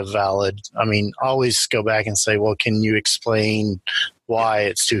not a valid. I mean, always go back and say, well, can you explain why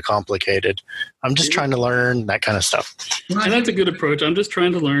it's too complicated? I'm just trying to learn, that kind of stuff. And that's a good approach. I'm just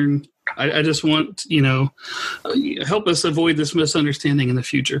trying to learn. I just want, help us avoid this misunderstanding in the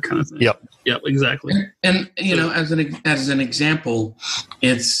future kind of thing. Yep, exactly. And as an example,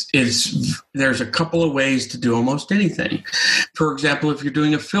 there's a couple of ways to do almost anything. For example, if you're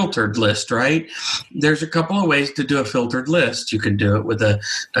doing a filtered list, right? There's a couple of ways to do a filtered list. You can do it with a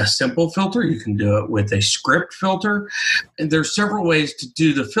simple filter. You can do it with a script filter. And there's several ways to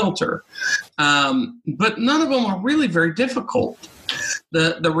do the filter. But none of them are really very difficult.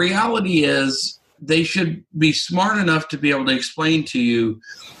 The reality is they should be smart enough to be able to explain to you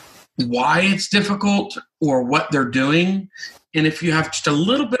why it's difficult or what they're doing. And if you have just a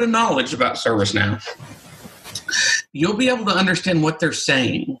little bit of knowledge about ServiceNow, you'll be able to understand what they're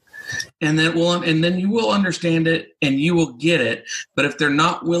saying. And then you will understand it and you will get it. But if they're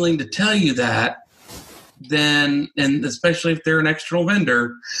not willing to tell you that, then, and especially if they're an external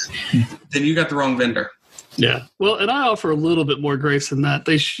vendor, then you got the wrong vendor. Yeah. Well, and I offer a little bit more grace than that.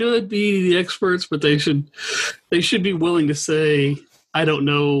 They should be the experts, but they should be willing to say, I don't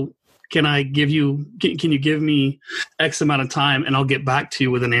know, can you give me X amount of time and I'll get back to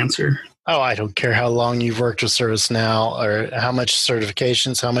you with an answer. Oh, I don't care how long you've worked with ServiceNow or how much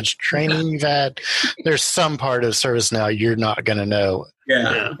certifications, how much training you've had. There's some part of ServiceNow you're not going to know.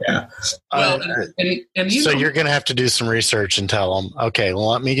 Yeah. Well, so you're going to have to do some research and tell them, okay, well,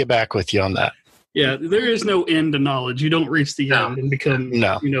 let me get back with you on that. Yeah, there is no end to knowledge. You don't reach the end and become,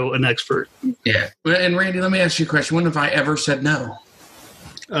 an expert. Yeah. And Randy, let me ask you a question. When have I ever said no?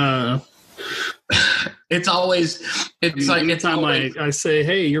 It's like anytime I say,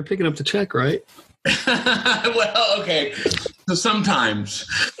 hey, you're picking up the check, right? Well, okay. So sometimes.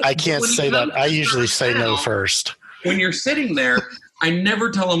 I can't say that. I usually say no first. When you're sitting there, I never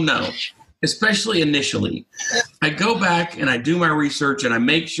tell them no. Especially initially. I go back and I do my research and I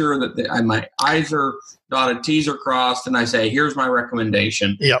make sure that my I's are dotted, T's are crossed, and I say, here's my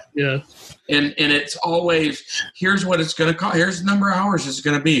recommendation. Yep. Yeah. And it's always, here's what it's going to cost. Here's the number of hours it's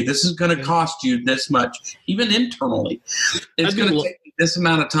going to be. This is going to cost you this much, even internally. It's going to take this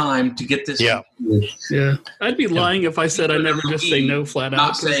amount of time to get this. Yeah. Yeah. I'd be lying if I said I never just say no flat out.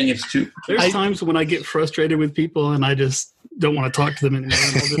 Not saying it's too. There's times when I get frustrated with people and I just don't want to talk to them anymore.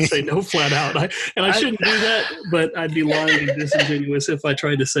 And I'll just say no flat out. I shouldn't do that, but I'd be lying and disingenuous if I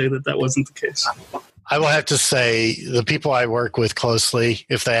tried to say that wasn't the case. I will have to say the people I work with closely,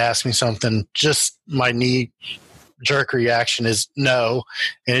 if they ask me something, just my knee-jerk reaction is no.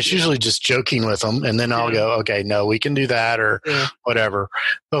 And it's usually just joking with them. And then I'll go, okay, no, we can do that or whatever.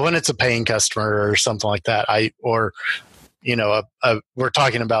 But when it's a paying customer or something like that, we're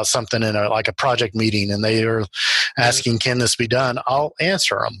talking about something in a project meeting and they are asking, can this be done? I'll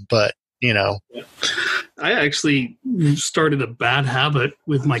answer them. But, I actually started a bad habit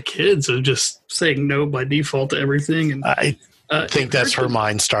with my kids of just saying no by default to everything. And I think that's where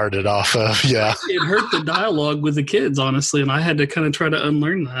mine started off of. Yeah. It hurt the dialogue with the kids, honestly. And I had to kind of try to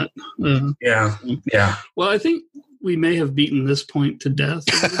unlearn that. Yeah. Well, I think we may have beaten this point to death.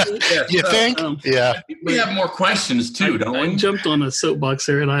 You think? Yeah. We have more questions too, don't we? I jumped on a soapbox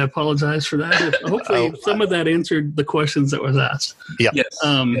there, and I apologize for that. Hopefully, some of that answered the questions that was asked. Yeah. Yes.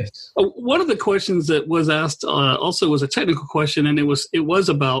 One of the questions that was asked also was a technical question, and it was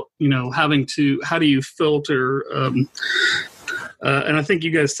about how do you filter. And I think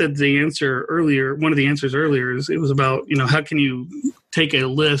you guys said the answer earlier. One of the answers earlier is it was about how can you take a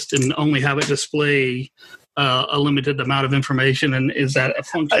list and only have it display a limited amount of information, and is that a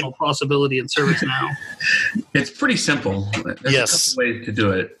functional possibility in ServiceNow? It's pretty simple. There's a couple ways to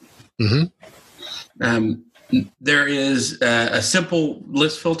do it. Mm-hmm. There is a simple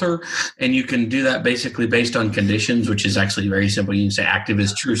list filter, and you can do that basically based on conditions, which is actually very simple. You can say active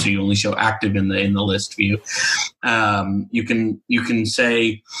is true, so you only show active in the list view. You can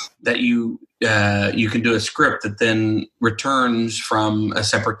say that you can do a script that then returns from a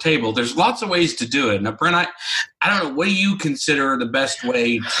separate table. There's lots of ways to do it. Now, Brent, I don't know, what do you consider the best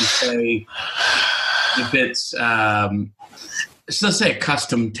way to say if it's so let's say a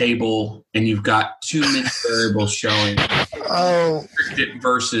custom table and you've got too many variables showing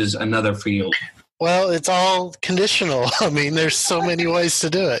versus another field? Well, it's all conditional. I mean, there's so many ways to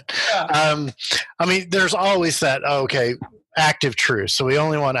do it. Yeah. There's always that, okay, active true. So we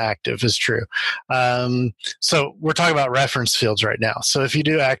only want active as true. So we're talking about reference fields right now. So if you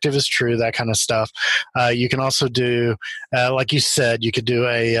do active as true, that kind of stuff, you can also do, like you said, you could do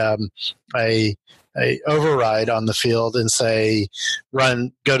a override on the field and say,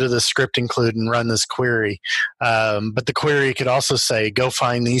 go to the script include and run this query. But the query could also say, go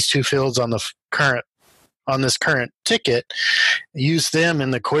find these two fields on this current ticket, use them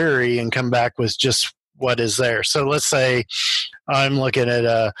in the query and come back with just what is there. So let's say I'm looking at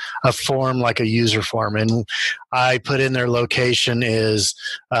a form like a user form, and I put in their location is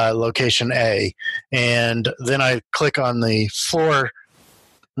location A, and then I click on the floor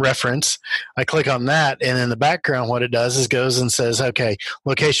reference. I click on that, and in the background what it does is goes and says, okay,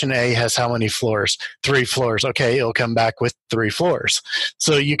 location A has how many floors? 3 floors. Okay, it'll come back with 3 floors.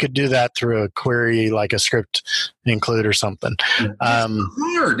 So you could do that through a query like a script include or something. It's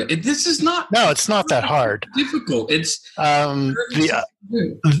hard. This is not. No, it's not that hard. Difficult. It's now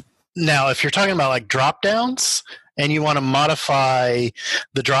if you're talking about like drop downs and you want to modify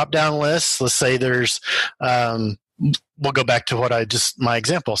the drop down list, let's say there's we'll go back to my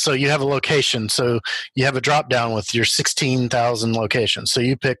example. So you have a location. So you have a drop down with your 16,000 locations. So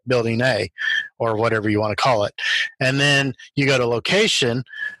you pick building A or whatever you want to call it. And then you go to location,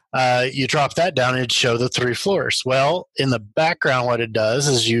 you drop that down and it'd show the 3 floors. Well, in the background, what it does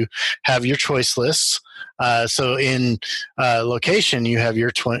is you have your choice lists. So in location, you have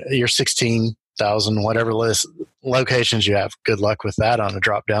your 16,000 whatever list locations you have. Good luck with that on a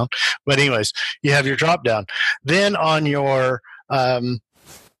drop down. But anyways, you have your drop down. Then on your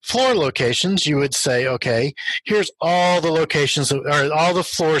floor locations, you would say, okay, here's all the locations or all the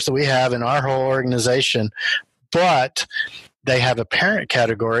floors that we have in our whole organization, but they have a parent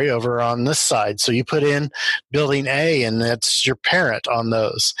category over on this side. So you put in building A, and that's your parent on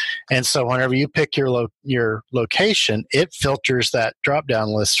those. And so whenever you pick your location, it filters that drop-down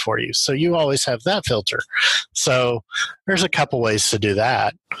list for you. So you always have that filter. So there's a couple ways to do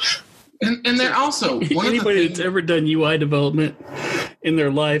that. And they're also anybody that's ever done UI development in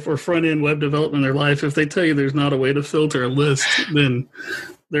their life or front-end web development in their life, if they tell you there's not a way to filter a list, then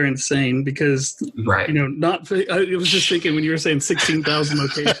they're insane because, right. I was just thinking when you were saying 16,000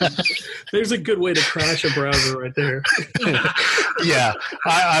 locations, there's a good way to crash a browser right there. Yeah,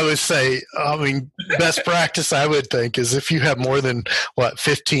 I would say, best practice I would think is if you have more than,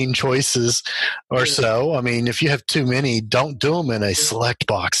 15 choices or so, if you have too many, don't do them in a select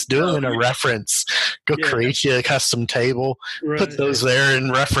box. Do them in a reference. Go create you a custom table, put those there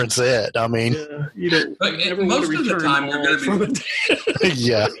and reference it. You don't ever most want to of the time you're going to be...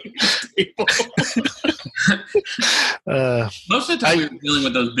 Yeah. Most of the time, you're dealing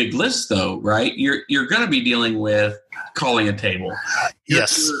with those big lists, though, right? You're going to be dealing with calling a table.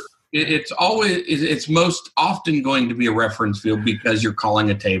 Yes, it's most often going to be a reference field because you're calling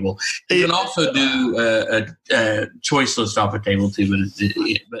a table. You can also do a choice list off a table too,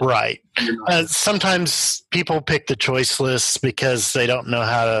 but right. Sometimes people pick the choice lists because they don't know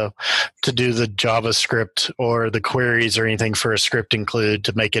how to do the JavaScript or the queries or anything for a script include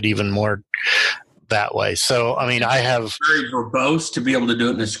to make it even more that way. So, I have very verbose to be able to do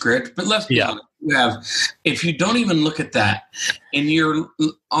it in a script, but let's be honest. If you don't even look at that and you're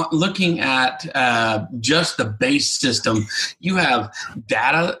looking at just the base system, you have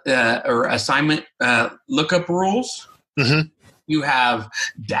data or assignment lookup rules. Mm-hmm. You have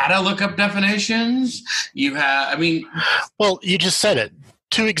data lookup definitions. You have, well, you just said it.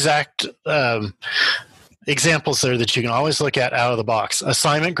 2 exact examples there that you can always look at out of the box.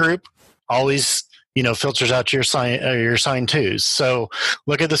 Assignment group always filters out your assigned twos. So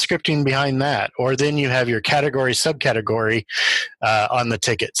look at the scripting behind that. Or then you have your category, subcategory on the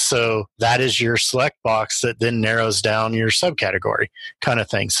ticket. So that is your select box that then narrows down your subcategory kind of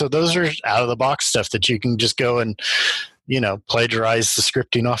thing. So those are out of the box stuff that you can just go and, plagiarize the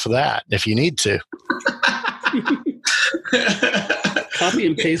scripting off of that if you need to. Copy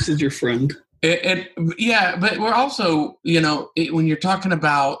and paste is your friend. But we're also, when you're talking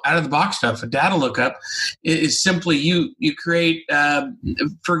about out of the box stuff, a data lookup is simply you create,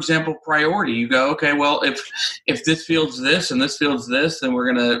 for example, priority. You go, okay, well, if this field's this and this field's this, then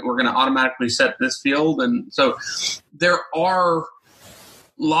we're gonna automatically set this field, and so there are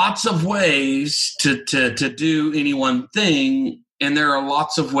lots of ways to do any one thing, and there are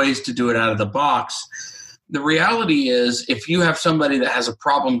lots of ways to do it out of the box. The reality is, if you have somebody that has a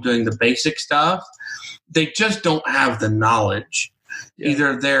problem doing the basic stuff, they just don't have the knowledge. Yeah.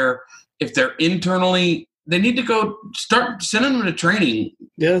 Either if they're internally, they need to go start sending them to training.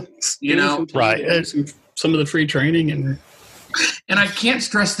 Yeah, right. Some of the free training and I can't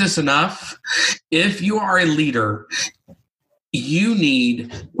stress this enough. If you are a leader, you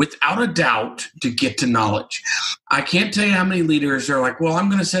need, without a doubt, to get to knowledge. I can't tell you how many leaders are like, well, I'm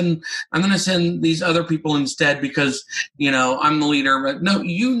going to send these other people instead because, I'm the leader. But no,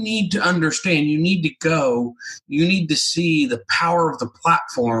 you need to understand, you need to go, you need to see the power of the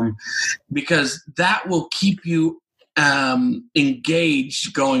platform, because that will keep you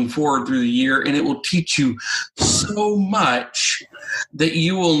engaged going forward through the year, and it will teach you so much that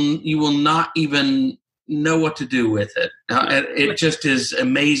you will not even know what to do with it. It just is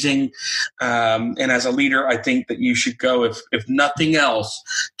amazing. And as a leader, I think that you should go, if nothing else,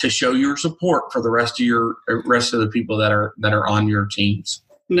 to show your support for the rest of the people that are on your teams.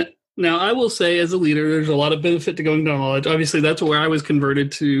 Now, I will say, as a leader, there's a lot of benefit to going to knowledge. Obviously, that's where I was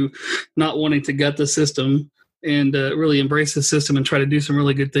converted to, not wanting to gut the system and really embrace the system and try to do some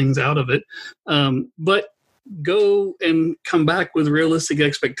really good things out of it. But go and come back with realistic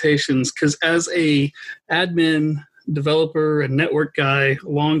expectations, because as a admin, developer, and network guy a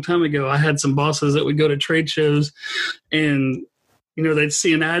long time ago, I had some bosses that would go to trade shows and they'd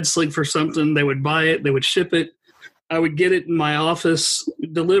see an ad link for something, they would buy it, they would ship it, I would get it in my office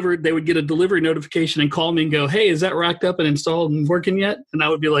delivered, they would get a delivery notification and call me and go, hey, is that racked up and installed and working yet? And I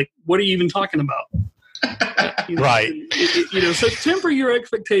would be like, what are you even talking about? Right. So temper your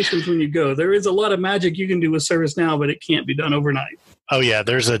expectations when you go. There is a lot of magic you can do with ServiceNow, but it can't be done overnight. Oh yeah,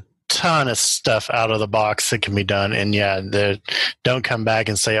 there's a ton of stuff out of the box that can be done, and don't come back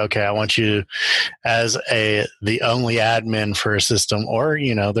and say, okay, I want you as the only admin for a system, or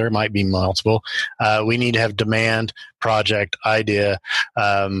there might be multiple. We need to have demand, project, idea,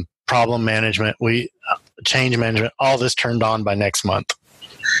 problem management, change management, all this turned on by next month.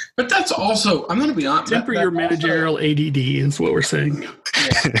 But that's also, I'm going to be honest. Temper your managerial ADD is what we're saying.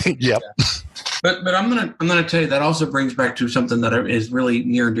 Yeah. Yep. Yeah. But I'm going to tell you, that also brings back to something that is really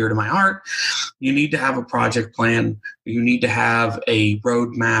near and dear to my heart. You need to have a project plan. You need to have a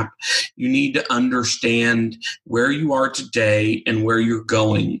roadmap. You need to understand where you are today and where you're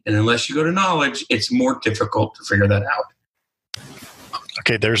going. And unless you go to knowledge, it's more difficult to figure that out.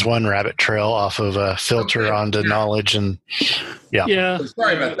 Okay, there's one rabbit trail off of a filter onto knowledge, and yeah.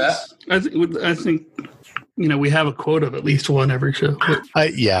 Sorry about that. I think we have a quote of at least one every show.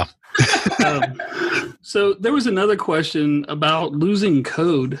 Yeah. So there was another question about losing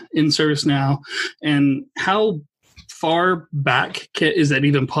code in ServiceNow, and how far back is that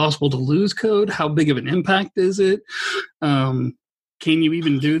even possible to lose code? How big of an impact is it? Can you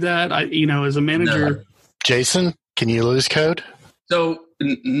even do that? As a manager, No. Jason, can you lose code? So,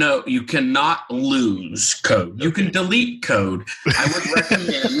 no, you cannot lose code. You can delete code. I would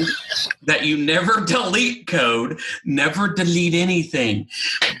recommend that you never delete code, never delete anything.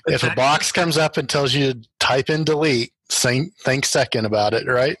 If a box comes up and tells you to type in delete, think second about it,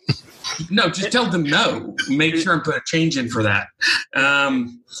 right? No, just tell them no. Make sure and put a change in for that.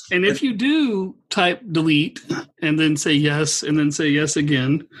 And if you do type delete and then say yes and then say yes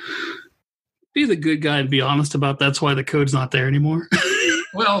again, be the good guy and be honest about that's why the code's not there anymore.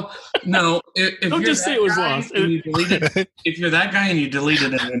 Well, no. If don't just say it was lost. If you're that guy and you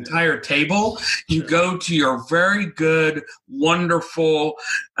deleted an entire table, you go to your very good, wonderful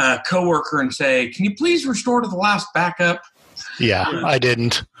coworker and say, "Can you please restore to the last backup?" Yeah, I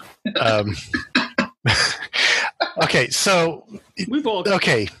didn't. Okay, so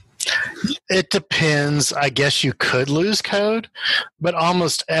okay. It depends. I guess you could lose code, but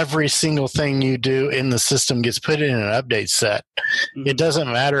almost every single thing you do in the system gets put in an update set. Mm-hmm. It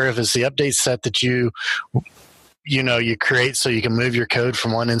doesn't matter if it's the update set that you create so you can move your code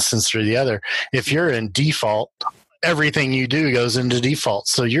from one instance to the other. If you're in default, everything you do goes into default.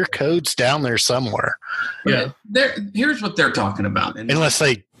 So your code's down there somewhere. Yeah. Here's what they're talking about. Unless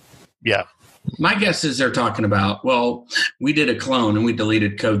they, yeah. My guess is they're talking about, well, we did a clone and we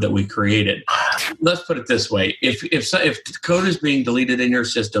deleted code that we created. Let's put it this way. If code is being deleted in your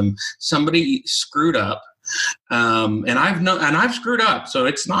system, somebody screwed up, and I've screwed up, so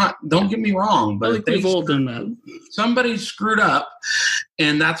it's not, don't get me wrong, but I think we've all done that. Somebody screwed up,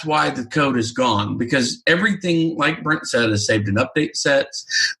 and that's why the code is gone, because everything, like Brent said, is saved in update sets.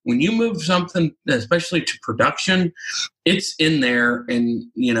 When you move something, especially to production, it's in there, and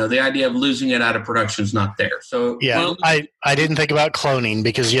the idea of losing it out of production is not there. So yeah, I didn't think about cloning,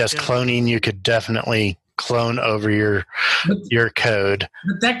 because cloning, you could definitely clone over your code.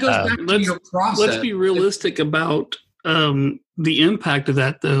 But that goes back to your process. Let's be realistic about the impact of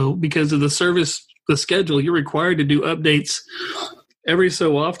that, though, because of the schedule. You're required to do updates every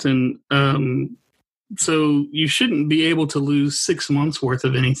so often. So you shouldn't be able to lose 6 months worth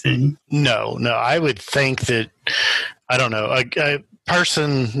of anything. No. I would think that, I don't know, a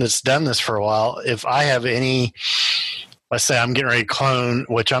person that's done this for a while, if I have any let's say I'm getting ready to clone,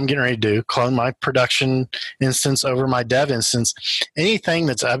 which I'm getting ready to do, clone my production instance over my dev instance. Anything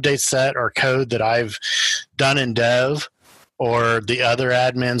that's update set or code that I've done in dev or the other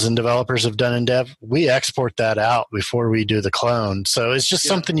admins and developers have done in dev, we export that out before we do the clone. So it's just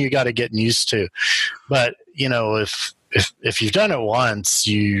something you got to get used to. But, if you've done it once,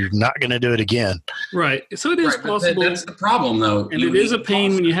 you're not going to do it again. Right. So it is possible. That's the problem, though. And it is a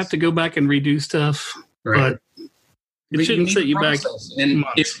pain when you have to go back and redo stuff. Right. But it shouldn't set you back. And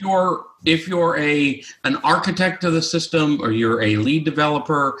months. if you're an architect of the system or you're a lead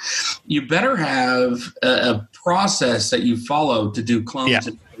developer, you better have a process that you follow to do clones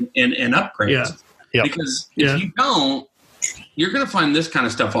and upgrades. Yeah. Yep. Because if you don't, you're going to find this kind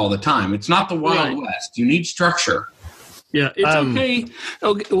of stuff all the time. It's not the Wild West. You need structure. Yeah, it's okay.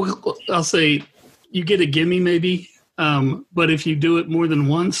 Well, I'll say you get a gimme maybe, but if you do it more than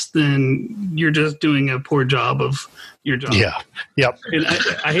once, then you're just doing a poor job of your job. Yeah. Yep. And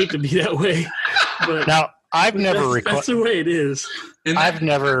I hate to be that way, but now I've never that's the way it is. And I've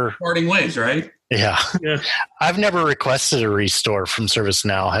never parting ways, right? Yeah. Yeah. I've never requested a restore from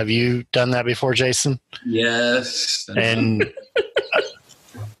ServiceNow. Have you done that before, Jason? Yes. And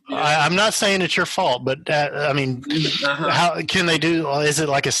I'm not saying it's your fault, but how can they do? Is it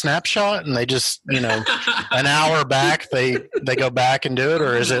like a snapshot and they just, an hour back, they go back and do it?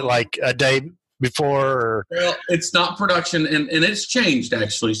 Or is it like a day before? Or? Well, it's not production and it's changed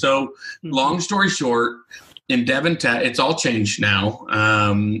actually. So long story short, in Dev and Test, it's all changed now.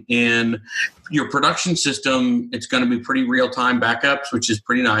 In your production system, it's going to be pretty real-time backups, which is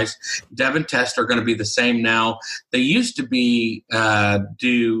pretty nice. Dev and Test are going to be the same now. They used to be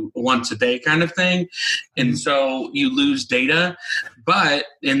do once a day kind of thing, and so you lose data. But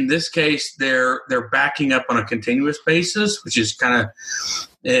in this case, they're backing up on a continuous basis, which is kind of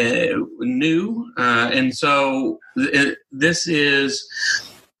new. And so this is.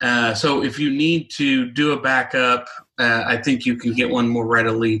 So if you need to do a backup, I think you can get one more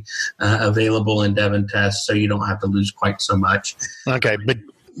readily available in Dev and Test, so you don't have to lose quite so much. Okay, but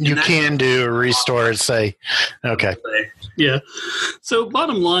you can do a restore and say, okay. Yeah. So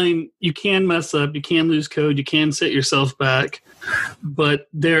bottom line, you can mess up, you can lose code, you can set yourself back, but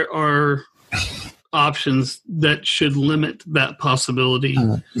there are options that should limit that possibility.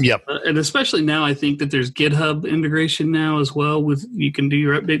 Yep. And especially now, I think that there's GitHub integration now as well. With you can do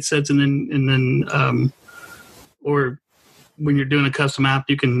your update sets, and then or when you're doing a custom app,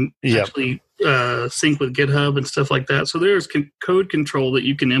 you can actually sync with GitHub and stuff like that. So there's code control that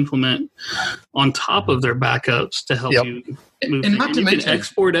you can implement on top of their backups to help you move. And not to mention, can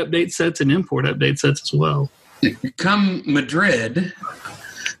export update sets and import update sets as well. Come Madrid.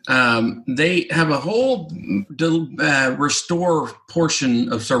 They have a whole restore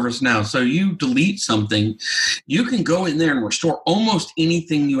portion of ServiceNow. So you delete something, you can go in there and restore almost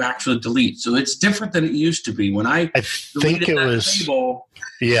anything you actually delete. So it's different than it used to be. When I think it was table,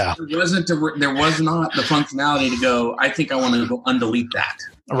 there was not the functionality to go, I think I want to go undelete that.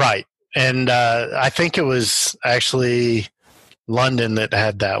 Right. And I think it was actually London that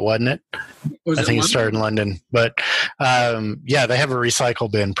had that, wasn't it? I think it started in London, but they have a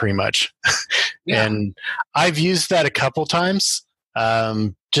recycle bin pretty much. And I've used that a couple times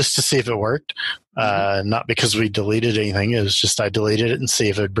just to see if it worked. Not because we deleted anything. It was just I deleted it and see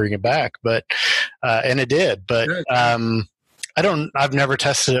if it would bring it back. But and it did. But I've never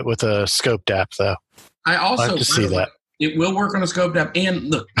tested it with a scoped app though. I also I'll have to see that. It will work on a scoped app.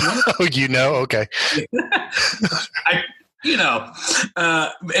 And look, okay. you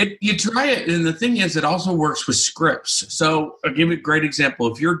try it, and the thing is, it also works with scripts. So I'll give you a great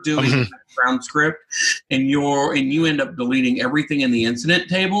example. If you're doing a background script and you end up deleting everything in the incident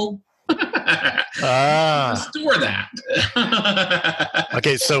table, store that.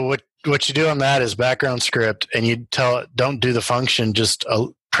 Okay, so what you do on that is background script, and you tell it don't do the function, just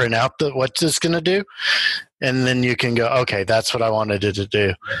print out what it's going to do, and then you can go, okay, that's what I wanted it to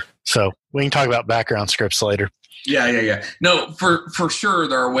do. So we can talk about background scripts later. Yeah. No, for sure,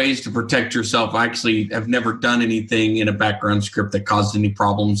 there are ways to protect yourself. I actually have never done anything in a background script that caused any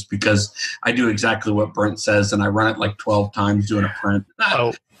problems because I do exactly what Brent says, and I run it like 12 times doing a print.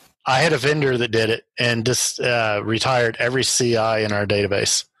 I had a vendor that did it and just retired every CI in our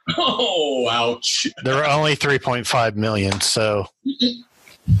database. Oh, ouch. There were only 3.5 million, so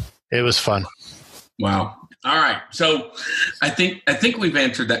it was fun. Wow. All right. So I think we've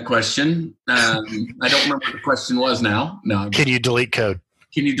answered that question. I don't remember what the question was now. No. Can you delete code?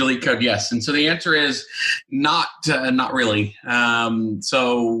 Can you delete code? Yes. And so the answer is not really.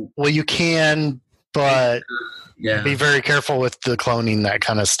 Well, you can, but be very careful with the cloning, that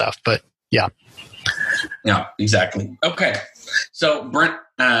kind of stuff. But yeah. Yeah, exactly. Okay. So Brent,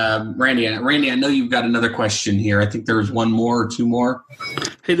 Randy, I know you've got another question here. I think there was one more or two more.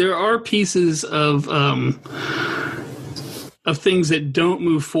 Hey, there are pieces of things that don't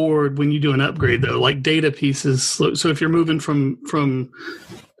move forward when you do an upgrade, though, like data pieces. So if you're moving from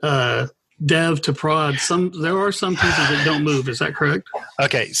dev to prod, there are some pieces that don't move. Is that correct?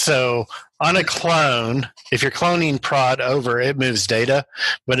 Okay, so on a clone, if you're cloning prod over, it moves data,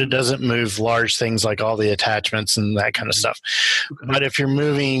 but it doesn't move large things like all the attachments and that kind of stuff. Okay. But if you're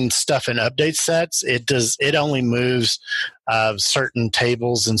moving stuff in update sets, it only moves certain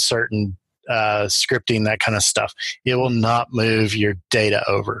tables and certain scripting, that kind of stuff. It will not move your data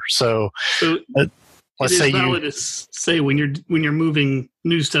over. So let's say valid to say when you're moving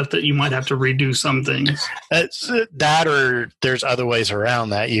new stuff that you might have to redo some things. That, or there's other ways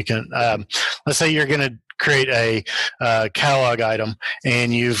around that. You can let's say you're going to create a catalog item,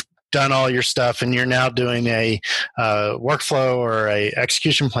 and you've done all your stuff, and you're now doing a workflow or a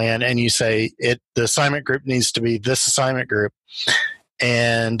execution plan, and you say the assignment group needs to be this assignment group,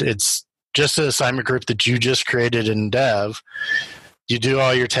 and it's just an assignment group that you just created in Dev. You do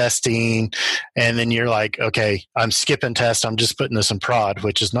all your testing, and then you're like, okay, I'm skipping test. I'm just putting this in prod,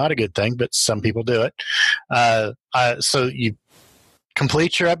 which is not a good thing, but some people do it. So you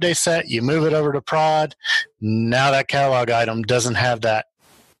complete your update set, you move it over to prod. Now that catalog item doesn't have that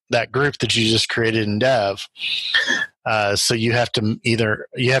group that you just created in Dev. So you have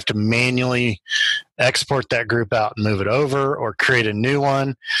to manually export that group out and move it over, or create a new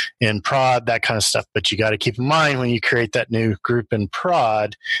one in prod, that kind of stuff. But you got to keep in mind, when you create that new group in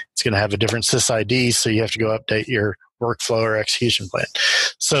prod, it's going to have a different sys-ID, so you have to go update your workflow or execution plan.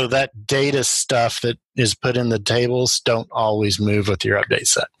 So that data stuff that is put in the tables don't always move with your update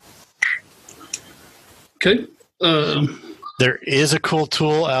set. Okay. There is a cool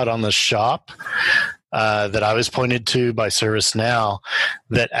tool out on the shop that I was pointed to by ServiceNow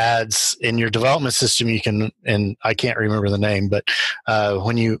that adds in your development system. You can, and I can't remember the name, but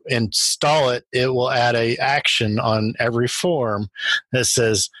when you install it, it will add a action on every form that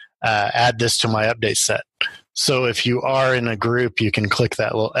says, add this to my update set. So if you are in a group, you can click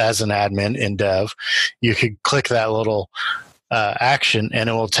that as an admin in Dev, you could click that little action, and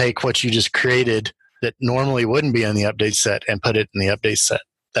it will take what you just created that normally wouldn't be in the update set and put it in the update set.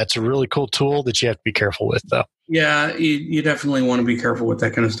 That's a really cool tool that you have to be careful with, though. Yeah, you definitely want to be careful with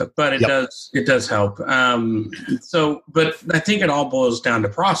that kind of stuff, but it does help. But I think it all boils down to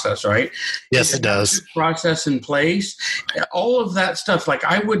process, right? Yes, it does. Process in place, all of that stuff. Like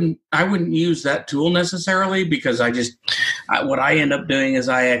I wouldn't use that tool necessarily, because what I end up doing is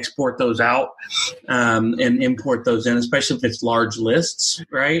I export those out and import those in, especially if it's large lists,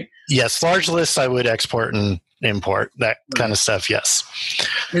 right? Yes, large lists I would export and import, that kind of stuff. Yes.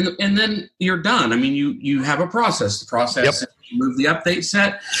 And then you're done. I mean, you have a process. The process, you move the update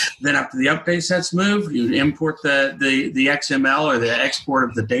set. Then after the update set's moved, you import the XML or the export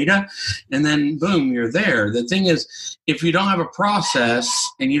of the data, and then boom, you're there. The thing is, if you don't have a process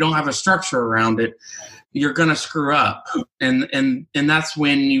and you don't have a structure around it, you're going to screw up. And that's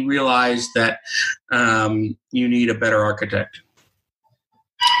when you realize that you need a better architect.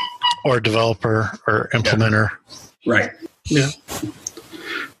 Or developer or implementer. Yeah. Right. Yeah.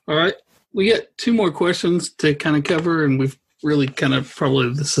 All right. We got two more questions to kind of cover, and we've really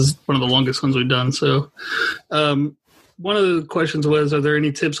this is one of the longest ones we've done. So one of the questions was, are there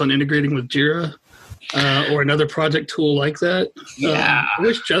any tips on integrating with Jira or another project tool like that? Yeah. I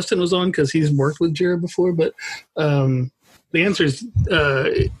wish Justin was on, because he's worked with Jira before, but the answer is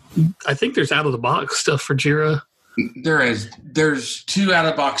I think there's out-of-the-box stuff for Jira. There's two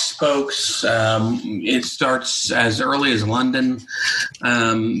out-of-the-box spokes. It starts as early as London,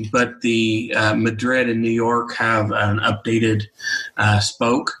 but the Madrid and New York have an updated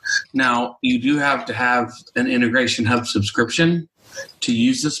spoke. Now, you do have to have an Integration Hub subscription to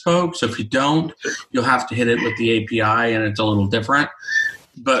use the spoke. So if you don't, you'll have to hit it with the API, and it's a little different.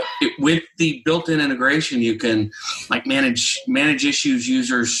 But with the built-in integration, you can manage issues,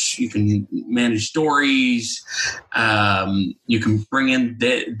 users. You can manage stories. You can bring in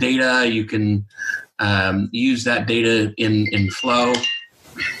data. You can use that data in Flow.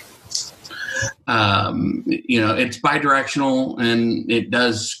 It's bidirectional, and it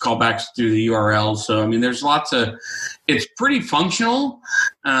does callbacks through the URL. So, I mean, there's lots of. It's pretty functional,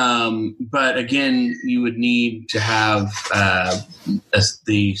 but again, you would need to have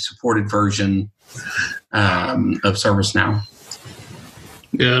the supported version of ServiceNow.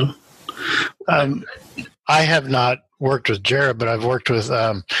 Yeah. I have not worked with Jira, but I've worked with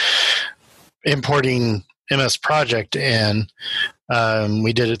importing MS Project, and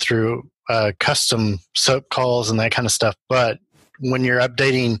we did it through custom SOAP calls and that kind of stuff. But when you're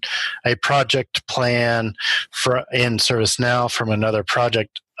updating a project plan in ServiceNow from another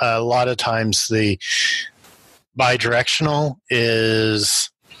project, a lot of times the bidirectional is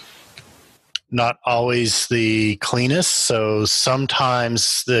not always the cleanest. So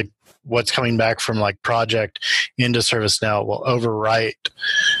sometimes what's coming back from like project into ServiceNow will overwrite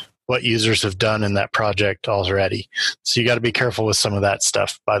what users have done in that project already. So you got to be careful with some of that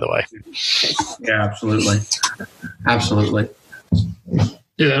stuff, by the way. Yeah, absolutely. Absolutely.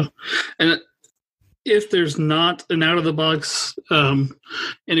 Yeah. And if there's not an out-of-the-box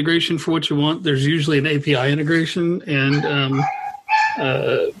integration for what you want, there's usually an API integration, and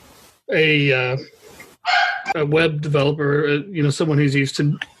a web developer, someone who's used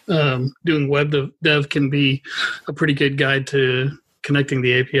to doing web dev can be a pretty good guide to connecting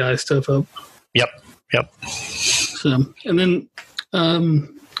the API stuff up. Yep. So, and then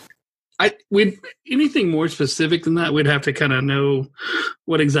anything more specific than that, we'd have to kind of know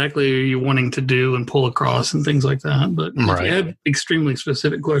what exactly are you wanting to do and pull across and things like that. But if you have extremely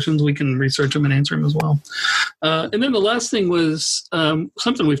specific questions, we can research them and answer them as well. And then the last thing was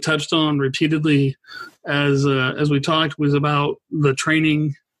something we've touched on repeatedly as we talked, was about the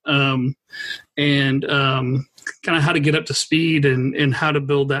training and kind of how to get up to speed and how to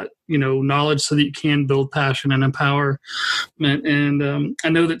build that knowledge so that you can build passion and empowerment. And I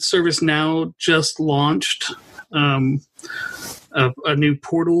know that ServiceNow just launched a new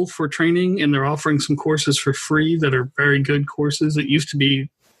portal for training, and they're offering some courses for free that are very good courses. It used to be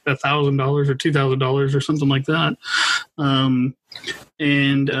 $1,000 or $2,000 or something like that.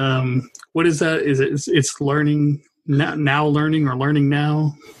 What is that? It's learning now learning or learning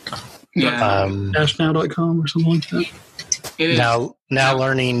now? Yeah. -now.com or something like that.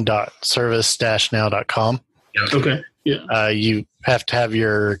 Nowlearning.service-now.com. Okay. Yeah. You have to have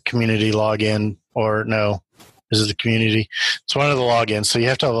your community login, or no, is it the community? It's one of the logins. So you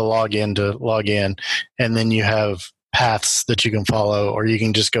have to have a login to log in, and then you have paths that you can follow, or you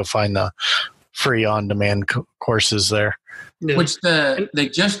can just go find the free on-demand courses there. Yeah. Which they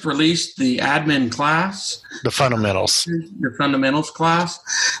just released the admin class, the fundamentals class,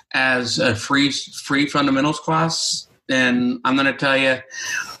 as a free fundamentals class. And I'm going to tell you,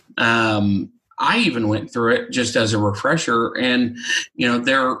 I even went through it just as a refresher, and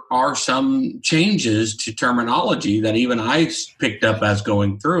there are some changes to terminology that even I picked up as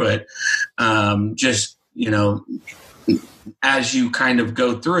going through it. As you kind of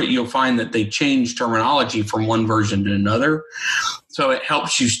go through it, you'll find that they change terminology from one version to another. So it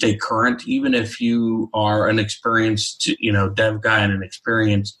helps you stay current, even if you are an experienced, dev guy and an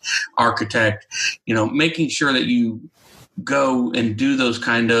experienced architect, making sure that you go and do those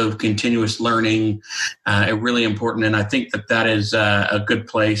kind of continuous learning are really important. And I think that is a good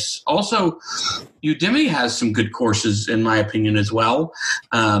place. Also, Udemy has some good courses, in my opinion, as well.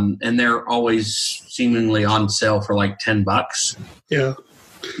 And they're always seemingly on sale for like $10. Yeah.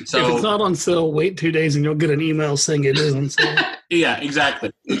 So if it's not on sale, wait 2 days and you'll get an email saying it is on sale. Yeah,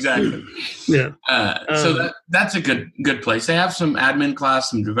 exactly. Yeah. So that's a good place. They have some admin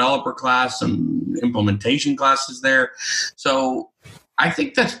class, some developer class, some implementation classes there. So I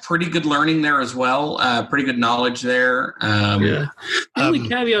think that's pretty good learning there as well. Pretty good knowledge there. The only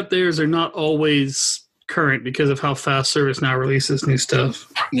caveat there is they're not always current because of how fast ServiceNow releases new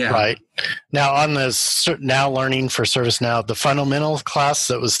stuff. Yeah. Right. Now, on the Now Learning for ServiceNow, the fundamentals class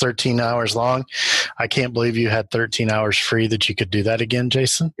that was 13 hours long, I can't believe you had 13 hours free that you could do that again,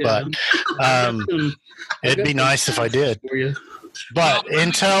 Jason. Yeah. But it'd be nice if I did. But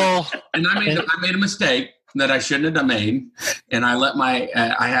Intel... And I made a mistake that I shouldn't have made, and I let I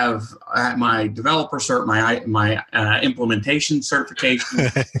have my developer cert, my implementation certification.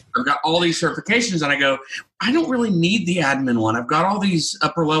 I've got all these certifications, and I go, I don't really need the admin one. I've got all these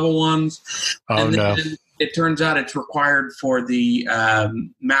upper level ones. And then it turns out it's required for the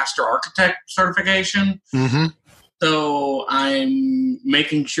master architect certification. Mm-hmm. So I'm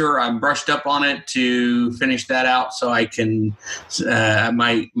making sure I'm brushed up on it to finish that out, so I can.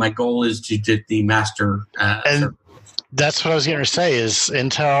 My goal is to get the master. And that's what I was going to say. Is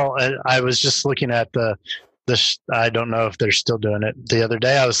Intel? I was just looking at the. I don't know if they're still doing it. The other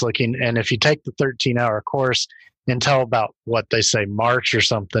day I was looking, and if you take the 13-hour course until about what they say March or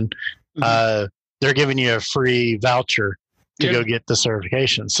something, they're giving you a free voucher to go get the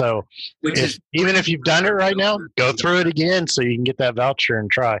certification. So even if you've done it right now, go through it again so you can get that voucher and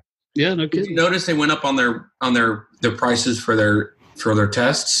try. Yeah, no kidding. Did you notice they went up on their prices for their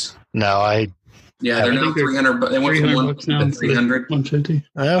tests? No, they're now $300. They went from $100 to $300. $150.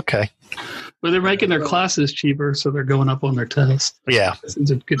 Okay. But they're making their classes cheaper, so they're going up on their test. Yeah. It's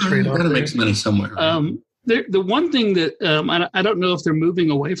a good trade-off. Got to there. make some money somewhere. Right? The one thing that I don't know if they're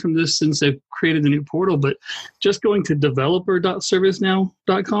moving away from this since they've created the new portal, but just going to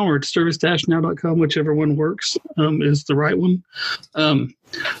developer.servicenow.com or service-now.com, whichever one works, is the right one.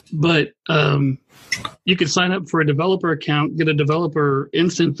 But you can sign up for a developer account, get a developer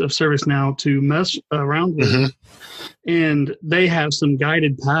instance of ServiceNow to mess around with. Mm-hmm. And they have some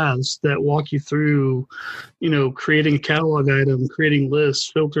guided paths that walk you through, creating a catalog item, creating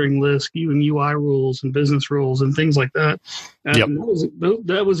lists, filtering lists, even UI rules and business rules and things like that. Yep.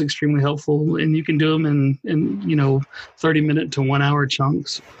 That was extremely helpful. And you can do them in 30-minute to 1 hour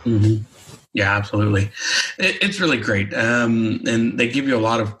chunks. Mm-hmm. Yeah, absolutely. It's really great. And they give you a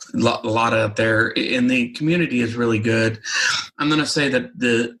lot out there, and the community is really good. I'm going to say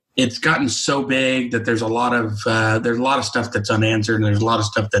that it's gotten so big that there's a lot of stuff that's unanswered, and there's a lot of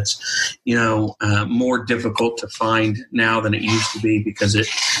stuff that's more difficult to find now than it used to be, because it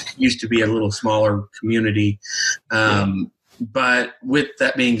used to be a little smaller community. But with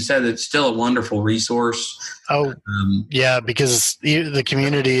that being said, it's still a wonderful resource. Oh, yeah, because the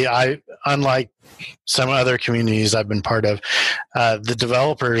community, unlike some other communities I've been part of, the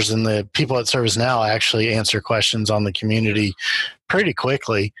developers and the people at ServiceNow actually answer questions on the community pretty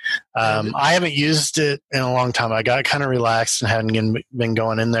quickly. I haven't used it in a long time. I got kind of relaxed and hadn't been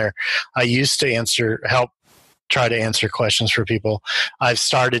going in there. I used to try to answer questions for people. I've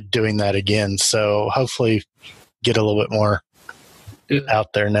started doing that again, so hopefully get a little bit more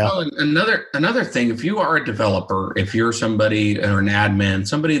out there now. Well, another thing, if you are a developer, if you're somebody or an admin,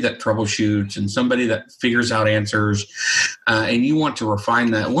 somebody that troubleshoots and somebody that figures out answers, and you want to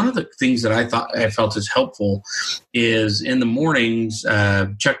refine that, one of the things that I felt is helpful is in the mornings,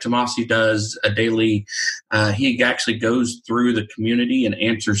 Chuck Tomasi does a daily, he actually goes through the community and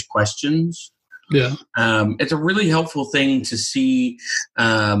answers questions. Yeah, it's a really helpful thing to see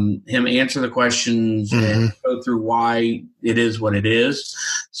him answer the questions and go through why it is what it is.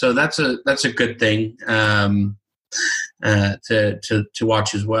 So that's a good thing to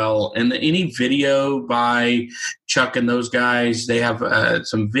watch as well. And any video by Chuck and those guys, they have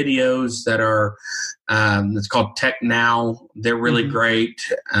some videos that are it's called Tech Now. They're really great.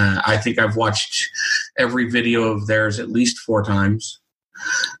 I think I've watched every video of theirs at least 4 times.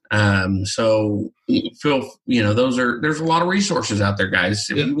 So Phil, there's a lot of resources out there, guys.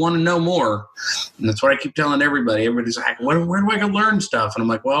 If you want to know more, and that's what I keep telling everybody. Everybody's like, where do I go learn stuff? And I'm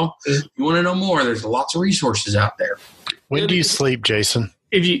like, well, if you want to know more, there's lots of resources out there. When do you sleep, Jason?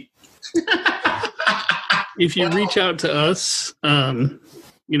 If you reach out to us,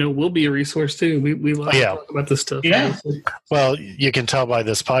 we'll be a resource too. We love to talk about this stuff. Yeah. Well, you can tell by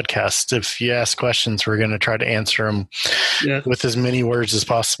this podcast, if you ask questions, we're going to try to answer them with as many words as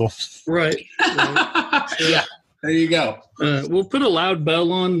possible. Right. Yeah. There you go. We'll put a loud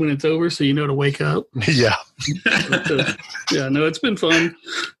bell on when it's over so you know to wake up. Yeah. It's been fun.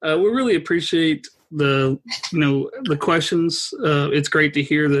 We really appreciate the questions. It's great to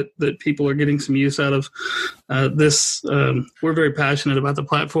hear that people are getting some use out of this. We're very passionate about the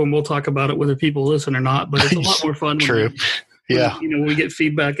platform. We'll talk about it whether people listen or not, but it's a lot more fun. True. When we get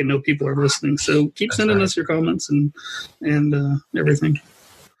feedback and know people are listening. So keep sending us your comments and everything.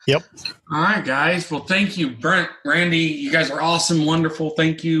 Yep. All right, guys. Well, thank you, Brent, Randy. You guys are awesome, wonderful.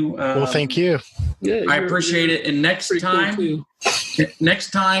 Thank you. Well, thank you. Yeah, I appreciate it. And next time, cool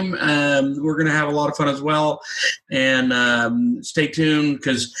we're going to have a lot of fun as well. And stay tuned,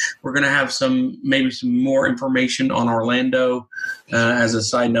 because we're going to have maybe some more information on Orlando as a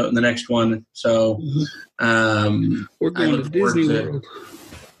side note in the next one. So we're going to Disney World.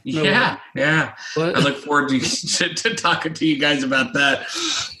 Yeah. I look forward to talking to you guys about that.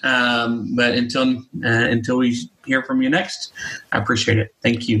 But until we hear from you next, I appreciate it.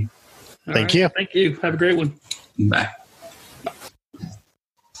 Thank you. Thank you. Thank you. Have a great one. Bye.